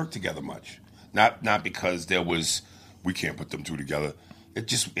we didn't work together much. Not because we can't put them two together.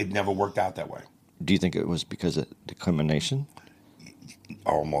 It never worked out that way. Do you think it was because of discrimination?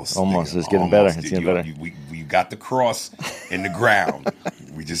 Almost. It's getting better. It's getting better. We got the cross in the ground.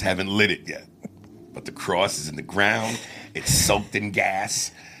 We just haven't lit it yet. But the cross is in the ground. It's soaked in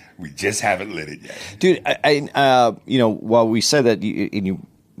gas. We just haven't lit it yet. Dude, I while we said that,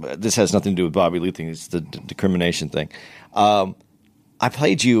 this has nothing to do with Bobby Lee thing. It's the discrimination thing. I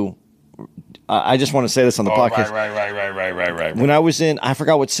played you. I just want to say this on the podcast. Right. When I was I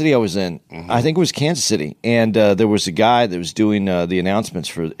forgot what city I was in. Mm-hmm. I think it was Kansas City, and there was a guy that was doing the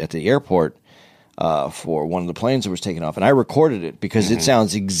announcements at the airport for one of the planes that was taking off, and I recorded it because it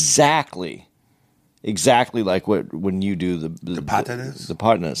sounds exactly like when you do the partners. The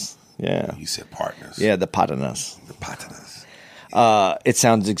partners, yeah. You said partners. Yeah, the partners. The partners. It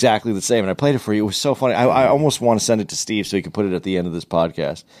sounds exactly the same, and I played it for you. It was so funny. I almost want to send it to Steve so he could put it at the end of this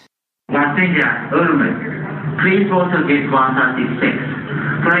podcast. Passenger, Ulmer, please also get 136.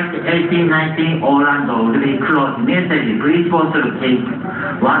 Flight 1819 Orlando will be closed immediately. Please also take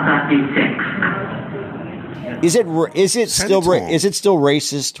 136. Is it still to him. is it still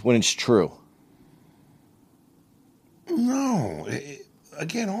racist when it's true? No.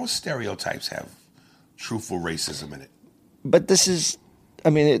 Again, all stereotypes have truthful racism in it. But this is, I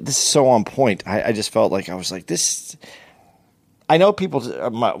mean, this is so on point. I just felt like I was like this. I know people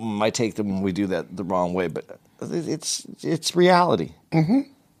might take them when we do that the wrong way, but it's reality. Mm-hmm.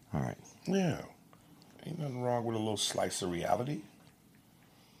 All right. Yeah. Ain't nothing wrong with a little slice of reality.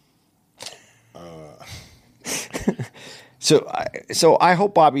 So I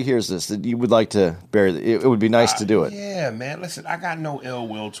hope Bobby hears this, that you would like to bear it would be nice to do it. Yeah, man. Listen, I got no ill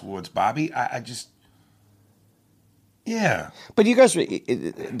will towards Bobby. I just, yeah. But you guys,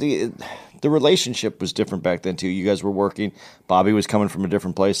 the relationship was different back then too. You guys were working. Bobby was coming from a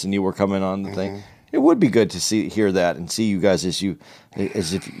different place, and you were coming on the thing. It would be good to hear that and see you guys as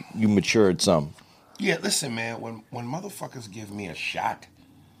if you matured some. Yeah, listen, man. When motherfuckers give me a shot,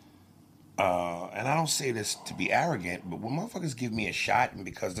 and I don't say this to be arrogant, but when motherfuckers give me a shot, and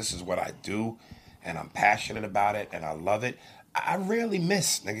because this is what I do, and I'm passionate about it, and I love it, I rarely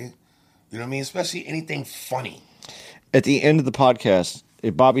miss, nigga. You know what I mean? Especially anything funny. At the end of the podcast,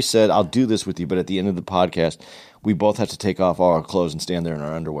 Bobby said, "I'll do this with you," but at the end of the podcast, we both have to take off all our clothes and stand there in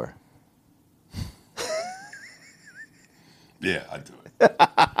our underwear. Yeah, I do it.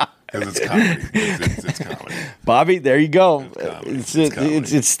 Because it's comedy. It's comedy. Bobby, there you go.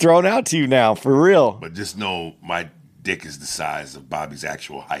 It's thrown out to you now, for real. But just know my dick is the size of Bobby's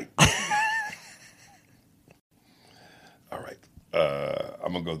actual height. All right.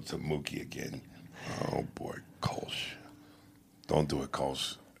 I'm going to go to Mookie again. Oh, boy. Kolsch. Don't do it,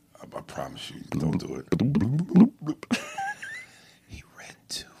 Kolsch. I promise you. Don't do it. He read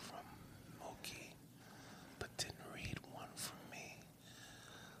two from Mookie, but didn't read one from me.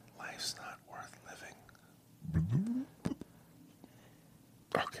 Life's not worth living.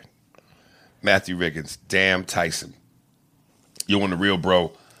 Okay. Matthew Riggins. Damn Tyson. You on the real,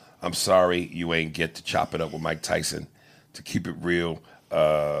 bro. I'm sorry you ain't get to chop it up with Mike Tyson. To keep it real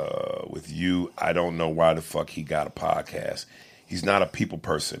with you, I don't know why the fuck he got a podcast. He's not a people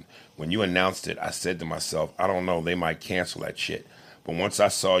person. When you announced it, I said to myself, I don't know, they might cancel that shit. But once I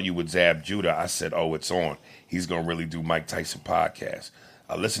saw you with Zab Judah, I said, oh, it's on. He's going to really do Mike Tyson podcast.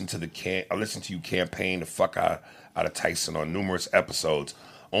 I listened to you campaign the fuck out of Tyson on numerous episodes,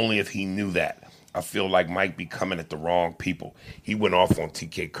 only if he knew that. I feel like Mike be coming at the wrong people. He went off on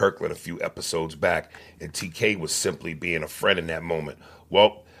TK Kirkland a few episodes back, and TK was simply being a friend in that moment.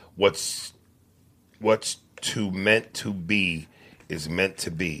 Well, what's to meant to be is meant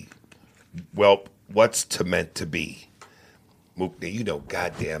to be. Well, what's to meant to be? Mook, you know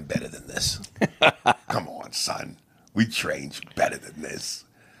goddamn better than this. Come on, son. We trained you better than this.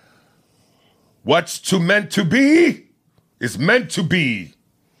 What's to meant to be is meant to be.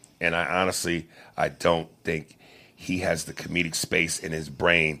 And I don't think he has the comedic space in his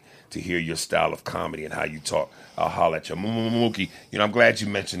brain to hear your style of comedy and how you talk. I'll holler at you. Mookie, I'm glad you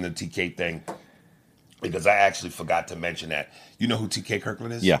mentioned the TK thing because I actually forgot to mention that. You know who TK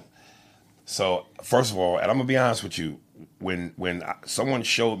Kirkland is? Yeah. So, first of all, and I'm going to be honest with you, when someone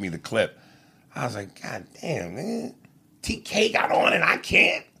showed me the clip, I was like, God damn, man, TK got on and I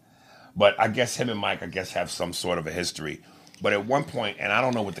can't. But I guess him and Mike, have some sort of a history. But at one point, and I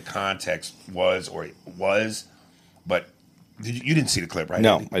don't know what the context was or it was, but you didn't see the clip, right?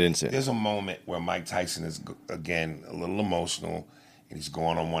 No, Andy? I didn't see it. There's a moment where Mike Tyson is, again, a little emotional, and he's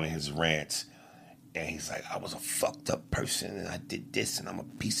going on one of his rants. And he's like, I was a fucked up person, and I did this, and I'm a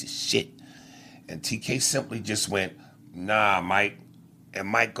piece of shit. And TK simply just went, nah, Mike. And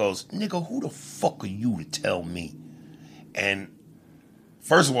Mike goes, nigga, who the fuck are you to tell me? And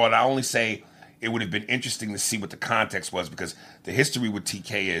first of all, I only say it would have been interesting to see what the context was because the history with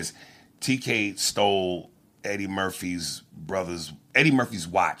TK is TK stole Eddie Murphy's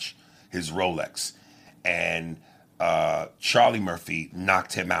watch, his Rolex. And Charlie Murphy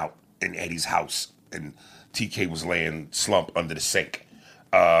knocked him out in Eddie's house. And TK was laying slump under the sink.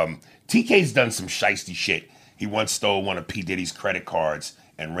 TK's done some shiesty shit. He once stole one of P. Diddy's credit cards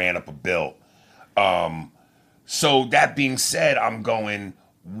and ran up a bill. So that being said, I'm going,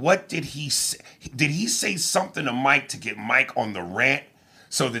 what did he say? Did he say something to Mike to get Mike on the rant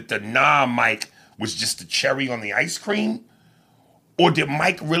so that the Mike was just the cherry on the ice cream? Or did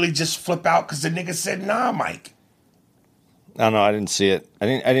Mike really just flip out because the nigga said, Mike? No, I didn't see it. I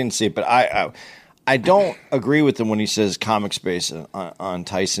didn't see it, but I don't agree with him when he says comic space on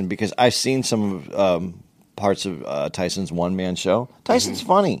Tyson because I've seen some parts of Tyson's one-man show. Tyson's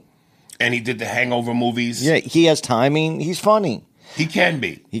funny. And he did the Hangover movies. Yeah, he has timing. He's funny. He can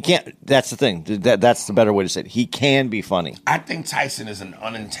be. He can't. That's the thing. That's the better way to say it. He can be funny. I think Tyson is an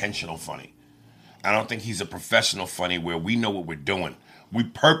unintentional funny. I don't think he's a professional funny where we know what we're doing. We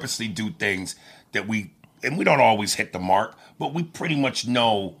purposely do things that we don't always hit the mark, but we pretty much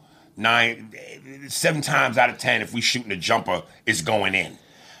know 7 times out of 10 if we shooting a jumper, it's going in.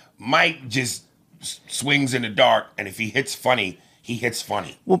 Mike just swings in the dark, and if he hits funny, he hits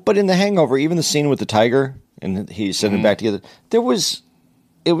funny. Well, but in The Hangover, even the scene with the tiger and he's sending it back together,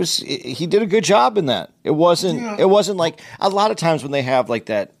 he did a good job in that. It wasn't like a lot of times when they have like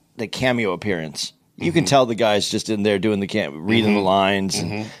that cameo appearance, you can tell the guy's just in there doing reading the lines.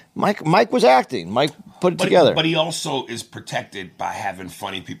 And Mike was acting. Mike put it together. But he also is protected by having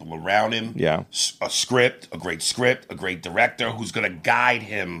funny people around him. Yeah. A great director who's going to guide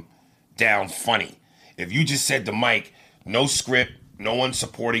him down funny. If you just said to Mike, no script, no one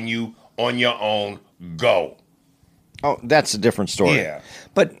supporting you, on your own, go. Oh, that's a different story. Yeah.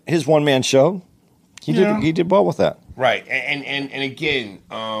 But his one-man show, he did well with that. Right. And again,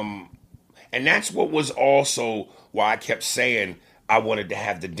 and that's what was also why I kept saying I wanted to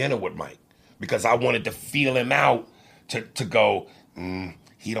have the dinner with Mike. Because I wanted to feel him out to go,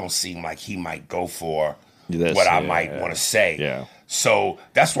 he don't seem like he might go for what I might want to say. Yeah. So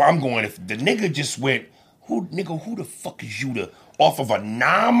that's why I'm going, if the nigga just went, who the fuck is you off of a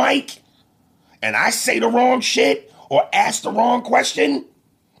mic? And I say the wrong shit or ask the wrong question,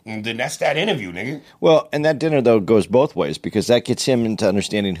 then that's that interview, nigga. Well, and that dinner, though, goes both ways because that gets him into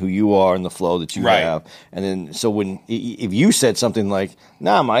understanding who you are and the flow that you have. And then, so if you said something like,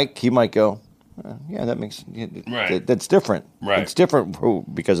 nah, Mike, he might go, yeah, that makes, that's different. Right. It's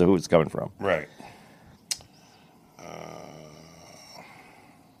different because of who it's coming from. Right.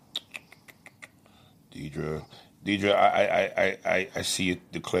 Deidre, I see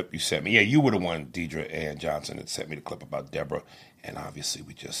the clip you sent me. Yeah, you were the one, Deidre Ann Johnson, that sent me the clip about Deborah, and obviously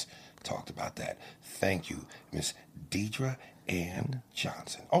we just talked about that. Thank you, Miss Deidre Ann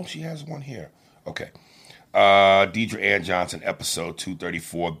Johnson. Oh, she has one here. Okay. Deidre Ann Johnson, episode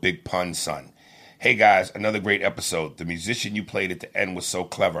 234, Big Pun Son. Hey guys, another great episode. The musician you played at the end was so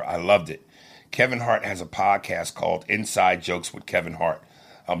clever. I loved it. Kevin Hart has a podcast called Inside Jokes with Kevin Hart.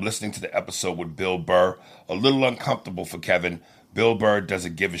 I'm listening to the episode with Bill Burr. A little uncomfortable for Kevin. Bill Burr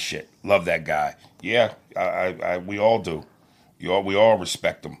doesn't give a shit. Love that guy. Yeah, we all do. We all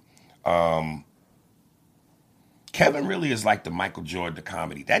respect him. Kevin really is like the Michael Jordan of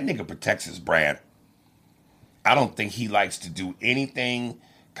comedy. That nigga protects his brand. I don't think he likes to do anything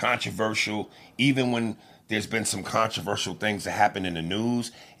controversial, even when there's been some controversial things that happened in the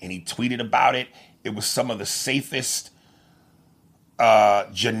news, and he tweeted about it. It was some of the safest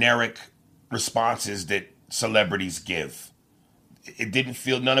generic responses that celebrities give.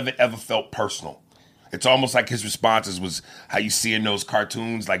 None of it ever felt personal. It's almost like his responses was how you see in those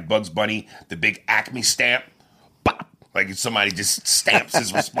cartoons like Bugs Bunny, the big Acme stamp, bop, like if somebody just stamps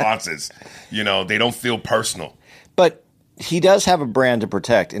his responses. They don't feel personal. But he does have a brand to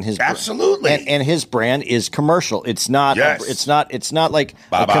protect, and absolutely, and his brand is commercial. It's not. Yes. It's not like.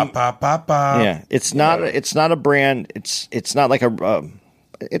 Yeah, it's not. It's not a brand. It's not like a.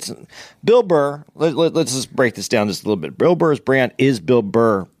 It's Bill Burr. Let's just break this down just a little bit. Bill Burr's brand is Bill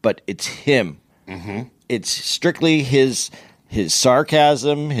Burr, but it's him. Mm-hmm. It's strictly his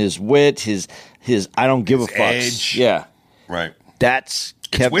sarcasm, his wit, his I don't give a fuck. Edge. Yeah, right. That's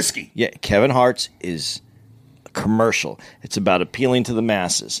whiskey. Yeah, Kevin Hart's is commercial. It's about appealing to the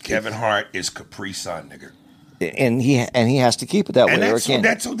masses. Kevin Hart is Capri Sun, nigga, and he has to keep it that way.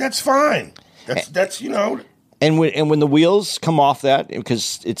 That's fine. That's And when the wheels come off that,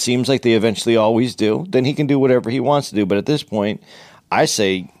 because it seems like they eventually always do, then he can do whatever he wants to do. But at this point, I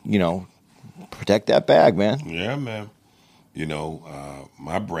say, protect that bag, man. Yeah, man.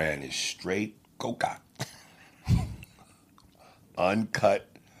 My brand is straight coca, uncut,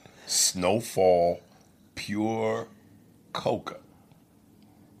 snowfall. Pure Coca.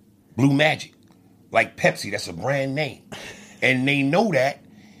 Blue Magic. Like Pepsi, that's a brand name. And they know that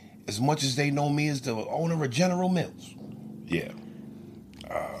as much as they know me as the owner of General Mills. Yeah.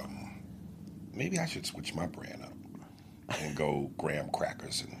 Maybe I should switch my brand up and go graham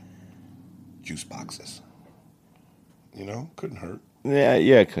crackers and juice boxes. Couldn't hurt. Yeah,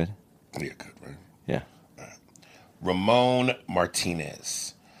 it could. Yeah, it could, right? Yeah. All right. Ramon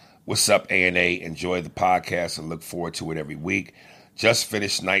Martinez. What's up, A&A? Enjoy the podcast and look forward to it every week. Just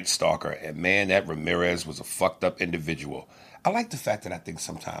finished Night Stalker, and man, that Ramirez was a fucked up individual. I like the fact that I think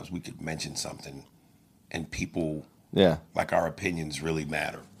sometimes we could mention something and people, like our opinions really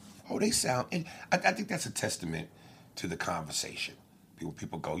matter. Oh, they sound, and I think that's a testament to the conversation.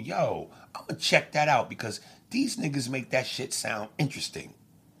 People go, yo, I'm going to check that out because these niggas make that shit sound interesting.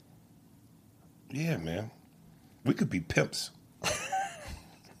 Yeah, man. We could be pimps.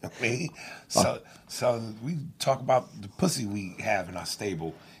 I mean, so we talk about the pussy we have in our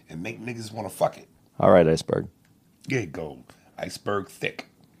stable and make niggas want to fuck it. All right, Iceberg. There you go. Iceberg thick.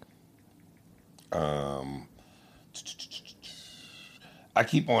 I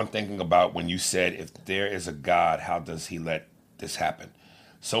keep on thinking about when you said, if there is a God, how does he let this happen?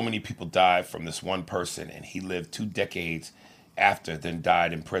 So many people died from this one person, and he lived 2 decades after, then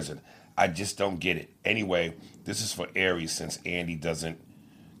died in prison. I just don't get it. Anyway, this is for Aries, since Andy doesn't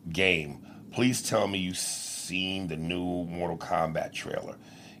game. Please tell me you've seen the new Mortal Kombat trailer.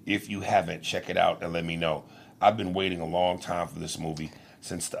 If you haven't, check it out and let me know. I've been waiting a long time for this movie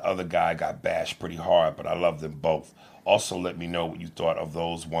since the other guy got bashed pretty hard, but I love them both. Also, let me know what you thought of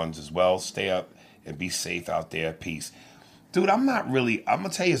those ones as well. Stay up and be safe out there. Peace. Dude, I'm going to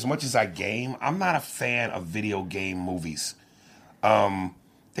tell you, as much as I game, I'm not a fan of video game movies.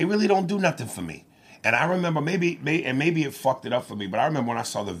 They really don't do nothing for me. And I remember, maybe it fucked it up for me, but I remember when I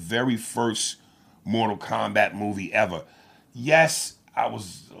saw the very first Mortal Kombat movie ever. Yes, I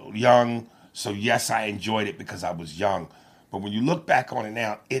was young, so yes, I enjoyed it because I was young. But when you look back on it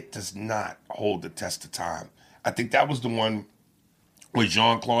now, it does not hold the test of time. I think that was the one with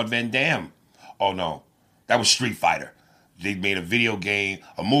Jean-Claude Van Damme. Oh, no. That was Street Fighter. They made a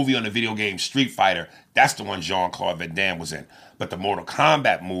movie on the video game Street Fighter. That's the one Jean-Claude Van Damme was in. But the Mortal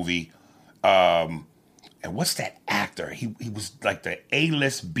Kombat movie, and what's that actor? He was like the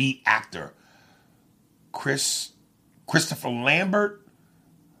A-list B actor. Christopher Lambert?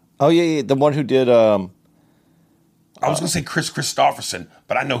 Oh, yeah, the one who did... I was going to say Chris Christopherson,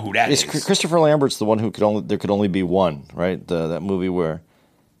 but I know who that is. Christopher Lambert's the one who there could only be one, right? That movie where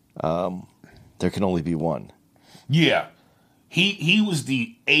there can only be one. Yeah. He was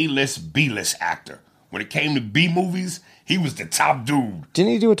the A-list, B-list actor. When it came to B movies, he was the top dude.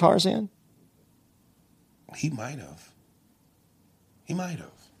 Didn't he do a Tarzan? He might have.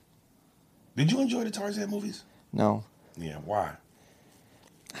 Did you enjoy the Tarzan movies? No. Yeah, why?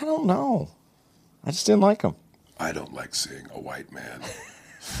 I don't know. I just didn't like them. I don't like seeing a white man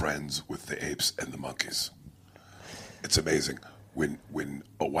friends with the apes and the monkeys. It's amazing. When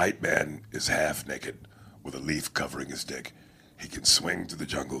a white man is half naked with a leaf covering his dick, he can swing to the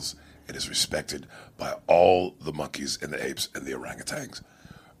jungles and is respected by all the monkeys and the apes and the orangutans.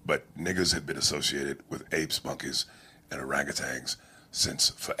 But niggas have been associated with apes, monkeys, and orangutans since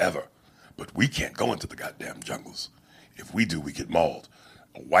forever. But we can't go into the goddamn jungles. If we do, we get mauled.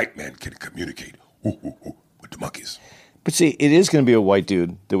 A white man can communicate with the monkeys. But see, it is going to be a white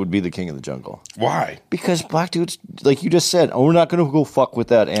dude that would be the king of the jungle. Why? Because black dudes, like you just said, we're not going to go fuck with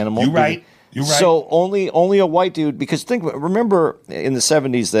that animal. You're right. So only a white dude. Because remember in the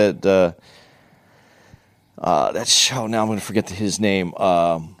 70s that show. Now I'm going to forget his name.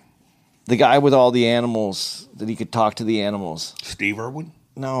 The guy with all the animals that he could talk to the animals. Steve Irwin?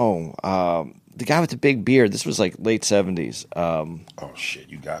 No, the guy with the big beard. This was like late 70s. Oh shit,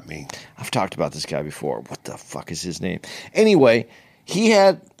 you got me. I've talked about this guy before. What the fuck is his name? Anyway, he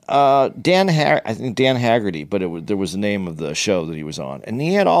had I think Dan Haggerty, but there was the name of the show that he was on, and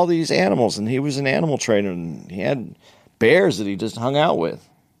he had all these animals, and he was an animal trainer, and he had bears that he just hung out with.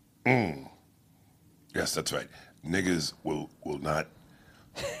 Yes, that's right. Niggas will not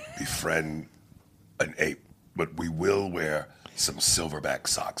befriend an ape, but we will wear some silverback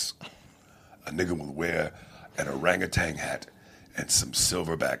socks. A nigga will wear an orangutan hat and some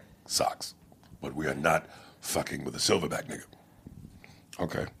silverback socks, but we are not fucking with a silverback nigga.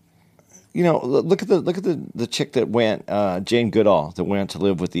 Okay. You know, look at the chick that went, Jane Goodall, that went to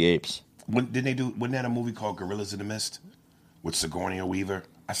live with the apes. Wasn't that a movie called Gorillas in the Mist with Sigourney Weaver?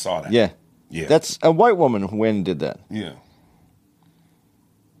 I saw that. Yeah. Yeah. That's a white woman who went and did that. Yeah.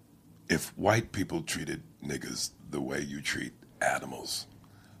 If white people treated niggas the way you treat animals,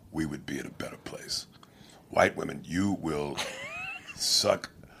 we would be in a better place. White women, you will suck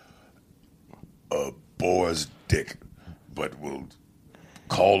a boar's dick, but will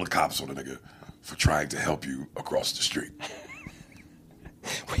call the cops on a nigga for trying to help you across the street.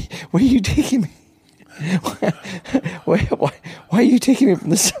 Where are you taking me? Why are you taking me from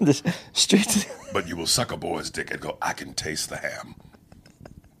the street to But you will suck a boy's dick and go, I can taste the ham.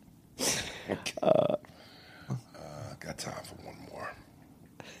 Got time for one more.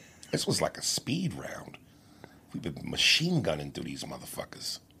 This was like a speed round. We've been machine gunning through these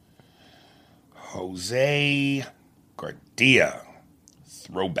motherfuckers. Jose Garcia.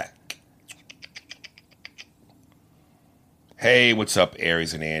 Throwback. Hey, what's up,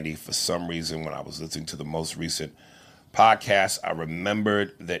 Aries and Andy? For some reason, when I was listening to the most recent podcast, I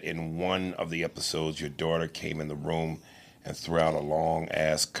remembered that in one of the episodes, your daughter came in the room and threw out a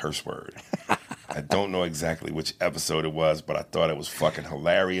long-ass curse word. I don't know exactly which episode it was, but I thought it was fucking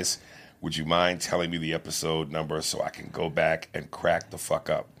hilarious. Would you mind telling me the episode number so I can go back and crack the fuck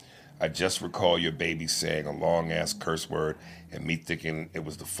up? I just recall your baby saying a long-ass curse word and me thinking it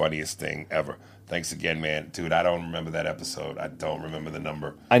was the funniest thing ever. Thanks again, man. Dude, I don't remember that episode. I don't remember the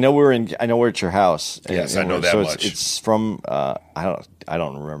number. I know we're at your house. Yes, I know that so much. It's from I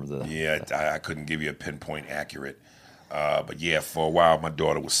don't remember the. Yeah, I couldn't give you a pinpoint accurate. But yeah, for a while, my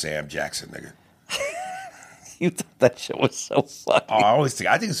daughter was Sam Jackson, nigga. You thought that shit was so funny. I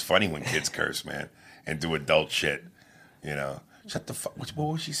think it's funny when kids curse, man, and do adult shit. You know, shut the fuck. What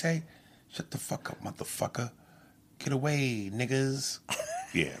would she say? Shut the fuck up, motherfucker. Get away, niggas.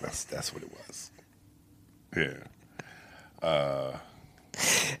 Yeah, that's what it was. Yeah.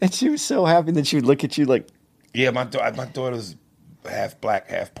 And she was so happy that she would look at you like. Yeah, my daughter's half black,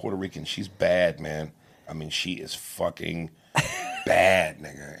 half Puerto Rican. She's bad, man. I mean, she is fucking bad,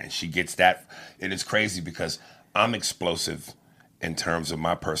 nigga. And she gets that. It is crazy because I'm explosive in terms of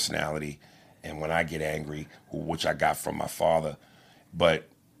my personality and when I get angry, which I got from my father. But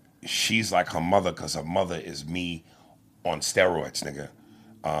she's like her mother because her mother is me on steroids, nigga.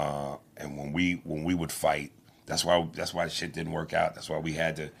 And when we would fight, that's why the shit didn't work out. That's why we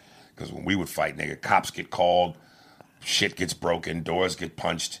had to, because when we would fight, nigga, cops get called, shit gets broken, doors get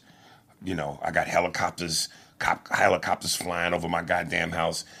punched. You know, I got helicopters flying over my goddamn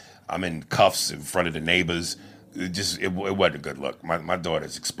house. I'm in cuffs in front of the neighbors. It wasn't a good look. My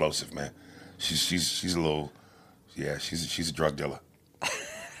daughter's explosive, man. She's a little, yeah. She's a drug dealer.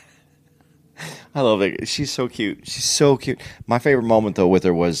 I love it. She's so cute. She's so cute. My favorite moment though with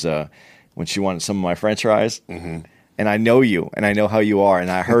her was when she wanted some of my French fries. Mm-hmm. And I know you, and I know how you are, and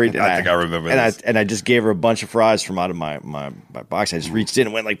I hurried. And I think I remember this. And I just gave her a bunch of fries from out of my box. I just reached in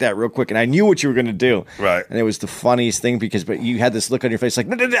and went like that real quick, and I knew what you were going to do. Right. And it was the funniest thing but you had this look on your face like,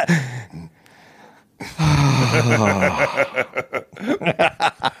 no.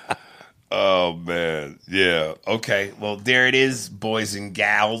 Oh, man. Yeah. Okay. Well, there it is, boys and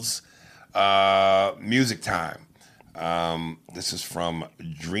gals. Music time. This is from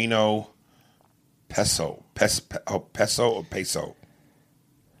Drino Peso. Peso or Peso?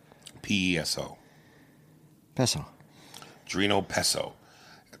 P-E-S-O. Peso. Drino Peso.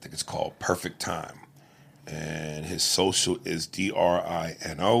 I think it's called Perfect Time. And his social is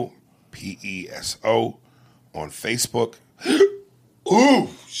DRINO Peso on Facebook. Ooh,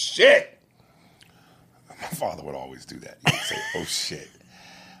 shit. My father would always do that. He would say, oh, shit.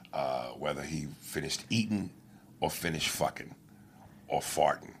 Whether he finished eating or finished fucking or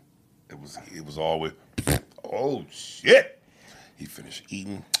farting. It was always, oh, shit. He finished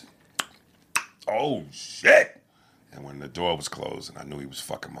eating. Oh, shit. And when the door was closed and I knew he was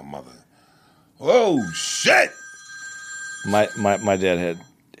fucking my mother. Oh, shit. My dad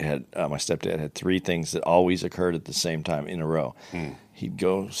had my stepdad had three things that always occurred at the same time in a row. He'd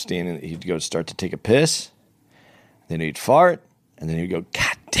go start to take a piss, then he'd fart, and then he'd go,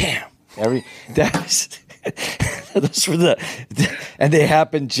 God damn. Those were and they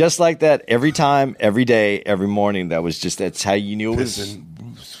happened just like that every time, every day, every morning. That's how you knew it was.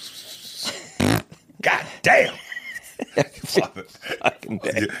 God damn.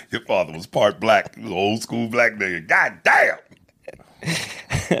 Your father was part black. He was an old school black nigga. God damn.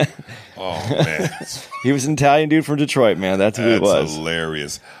 Oh, man. He was an Italian dude from Detroit, man. That's who it was. That's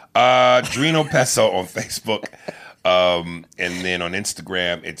hilarious. Drino Peso on Facebook. And then on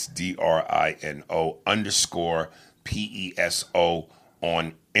Instagram, it's DRINO_PESO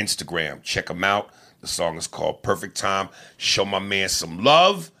on Instagram. Check them out. The song is called Perfect Time. Show my man some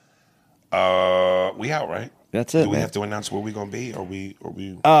love. We out, right? That's it. Do we have to announce where we're gonna be? Or we?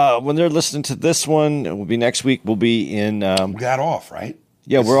 When they're listening to this one, it will be next week. We'll be in. We got off, right?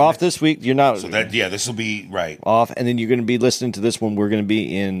 Yeah, we're off this week. You're not. So this will be right off, and then you're going to be listening to this one. We're going to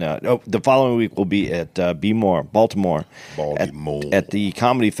be in. The following week we'll be at Baltimore, at the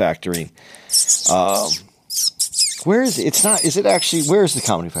Comedy Factory. Where is it? It's not. Is it actually? Where is the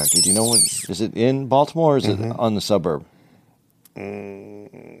Comedy Factory? Do you know when? Is it in Baltimore or is it on the suburb?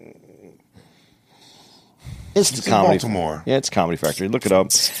 It's the Comedy Baltimore. Yeah, it's Comedy Factory. Look it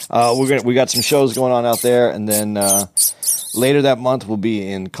up. We got some shows going on out there, and then later that month we'll be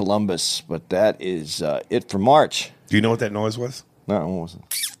in Columbus. But that is it for March. Do you know what that noise was? No, it wasn't.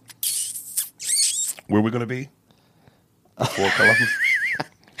 Where we going to be? Before Columbus.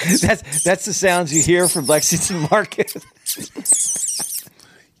 That's the sounds you hear from Lexington Market.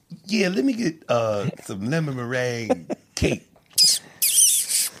 Yeah, let me get some lemon meringue cake.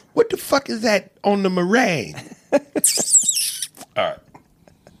 What the fuck is that on the meringue? All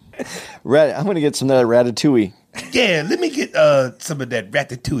right. I'm going to get some of that ratatouille. Yeah, let me get some of that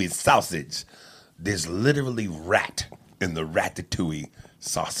ratatouille sausage There's literally rat in the ratatouille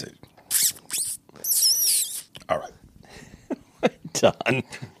sausage. All right. Done.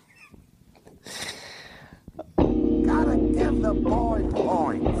 Gotta give the boy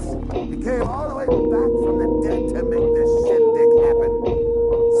points. He came all the way back from the dead to make this shindig happen.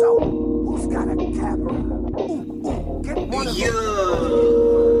 So, who's got a camera? Get one of them.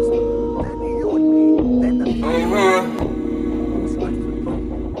 Then you and me, then the Who's left with me?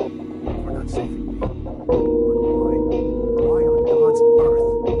 We're not saving me. But why on God's earth?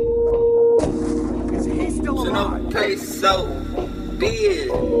 Is he still alive? Peso, beer.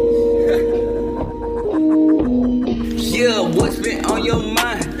 Yeah, what's been on your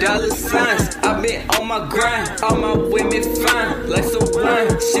mind? Dollar signs. I've been on my grind. All my women fine, like some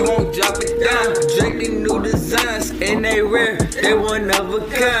wine. She won't drop it down. Drake the new designs, and they rare. They one of a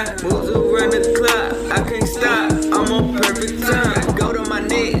kind. Moves around the clock. I can't stop. I'm on perfect time. Go to my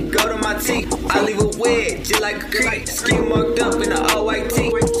neck, go to my teeth. I leave a wedge just like a creek. Skin marked up in the all white tee.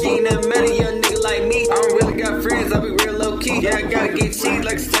 You ain't never met a young nigga like me. I don't really got friends. I be real low key. Yeah, I gotta get cheese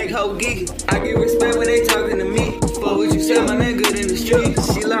like a steak hoagie. I get respect when they talking to me. But what you say, my man good in the street.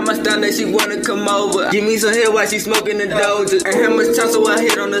 She like my style that she wanna come over. Give me some hair while she smoking the Doja. And how much time so I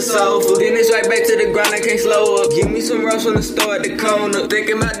hit on the sofa. Then it's right back to the grind, I can't slow up. Give me some ropes from the store at the corner.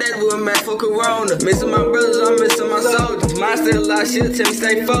 Thinking about that, we were meant for Corona. Missing my brothers, I'm missing my soldiers. Mine still alive, she'll tell me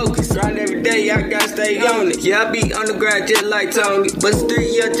stay focused. Grind every day, I gotta stay on it. Yeah, I be on the grind just like Tony. But it's 3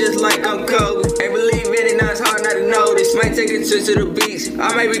 years just like I'm Kobe. Ain't believe it, now it's hard not to notice. Might take a trip to the beach. I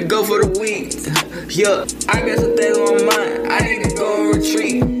maybe go for the week. Yeah, I got some things on my mind. I need to go and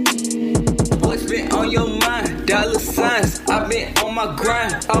retreat. What's been on your mind? Dollar signs. I've been on my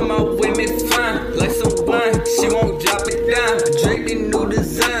grind. All my women fine, like some wine. She won't drop it down. Drake the new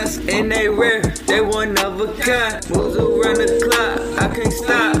designs, and they rare. They one of a kind. Moves around the clock. I can't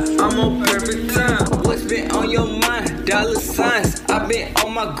stop. I'm on perfect time. What's been on your mind? Dollar signs. I've been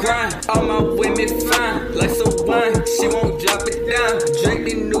on my grind. All my women fine, like some wine. She won't drop it down. Drake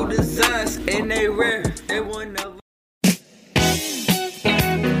the new designs, and they rare. They one of a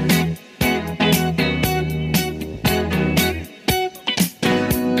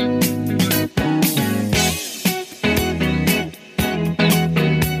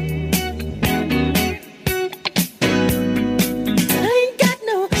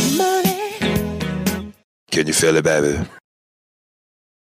Can you feel it, baby?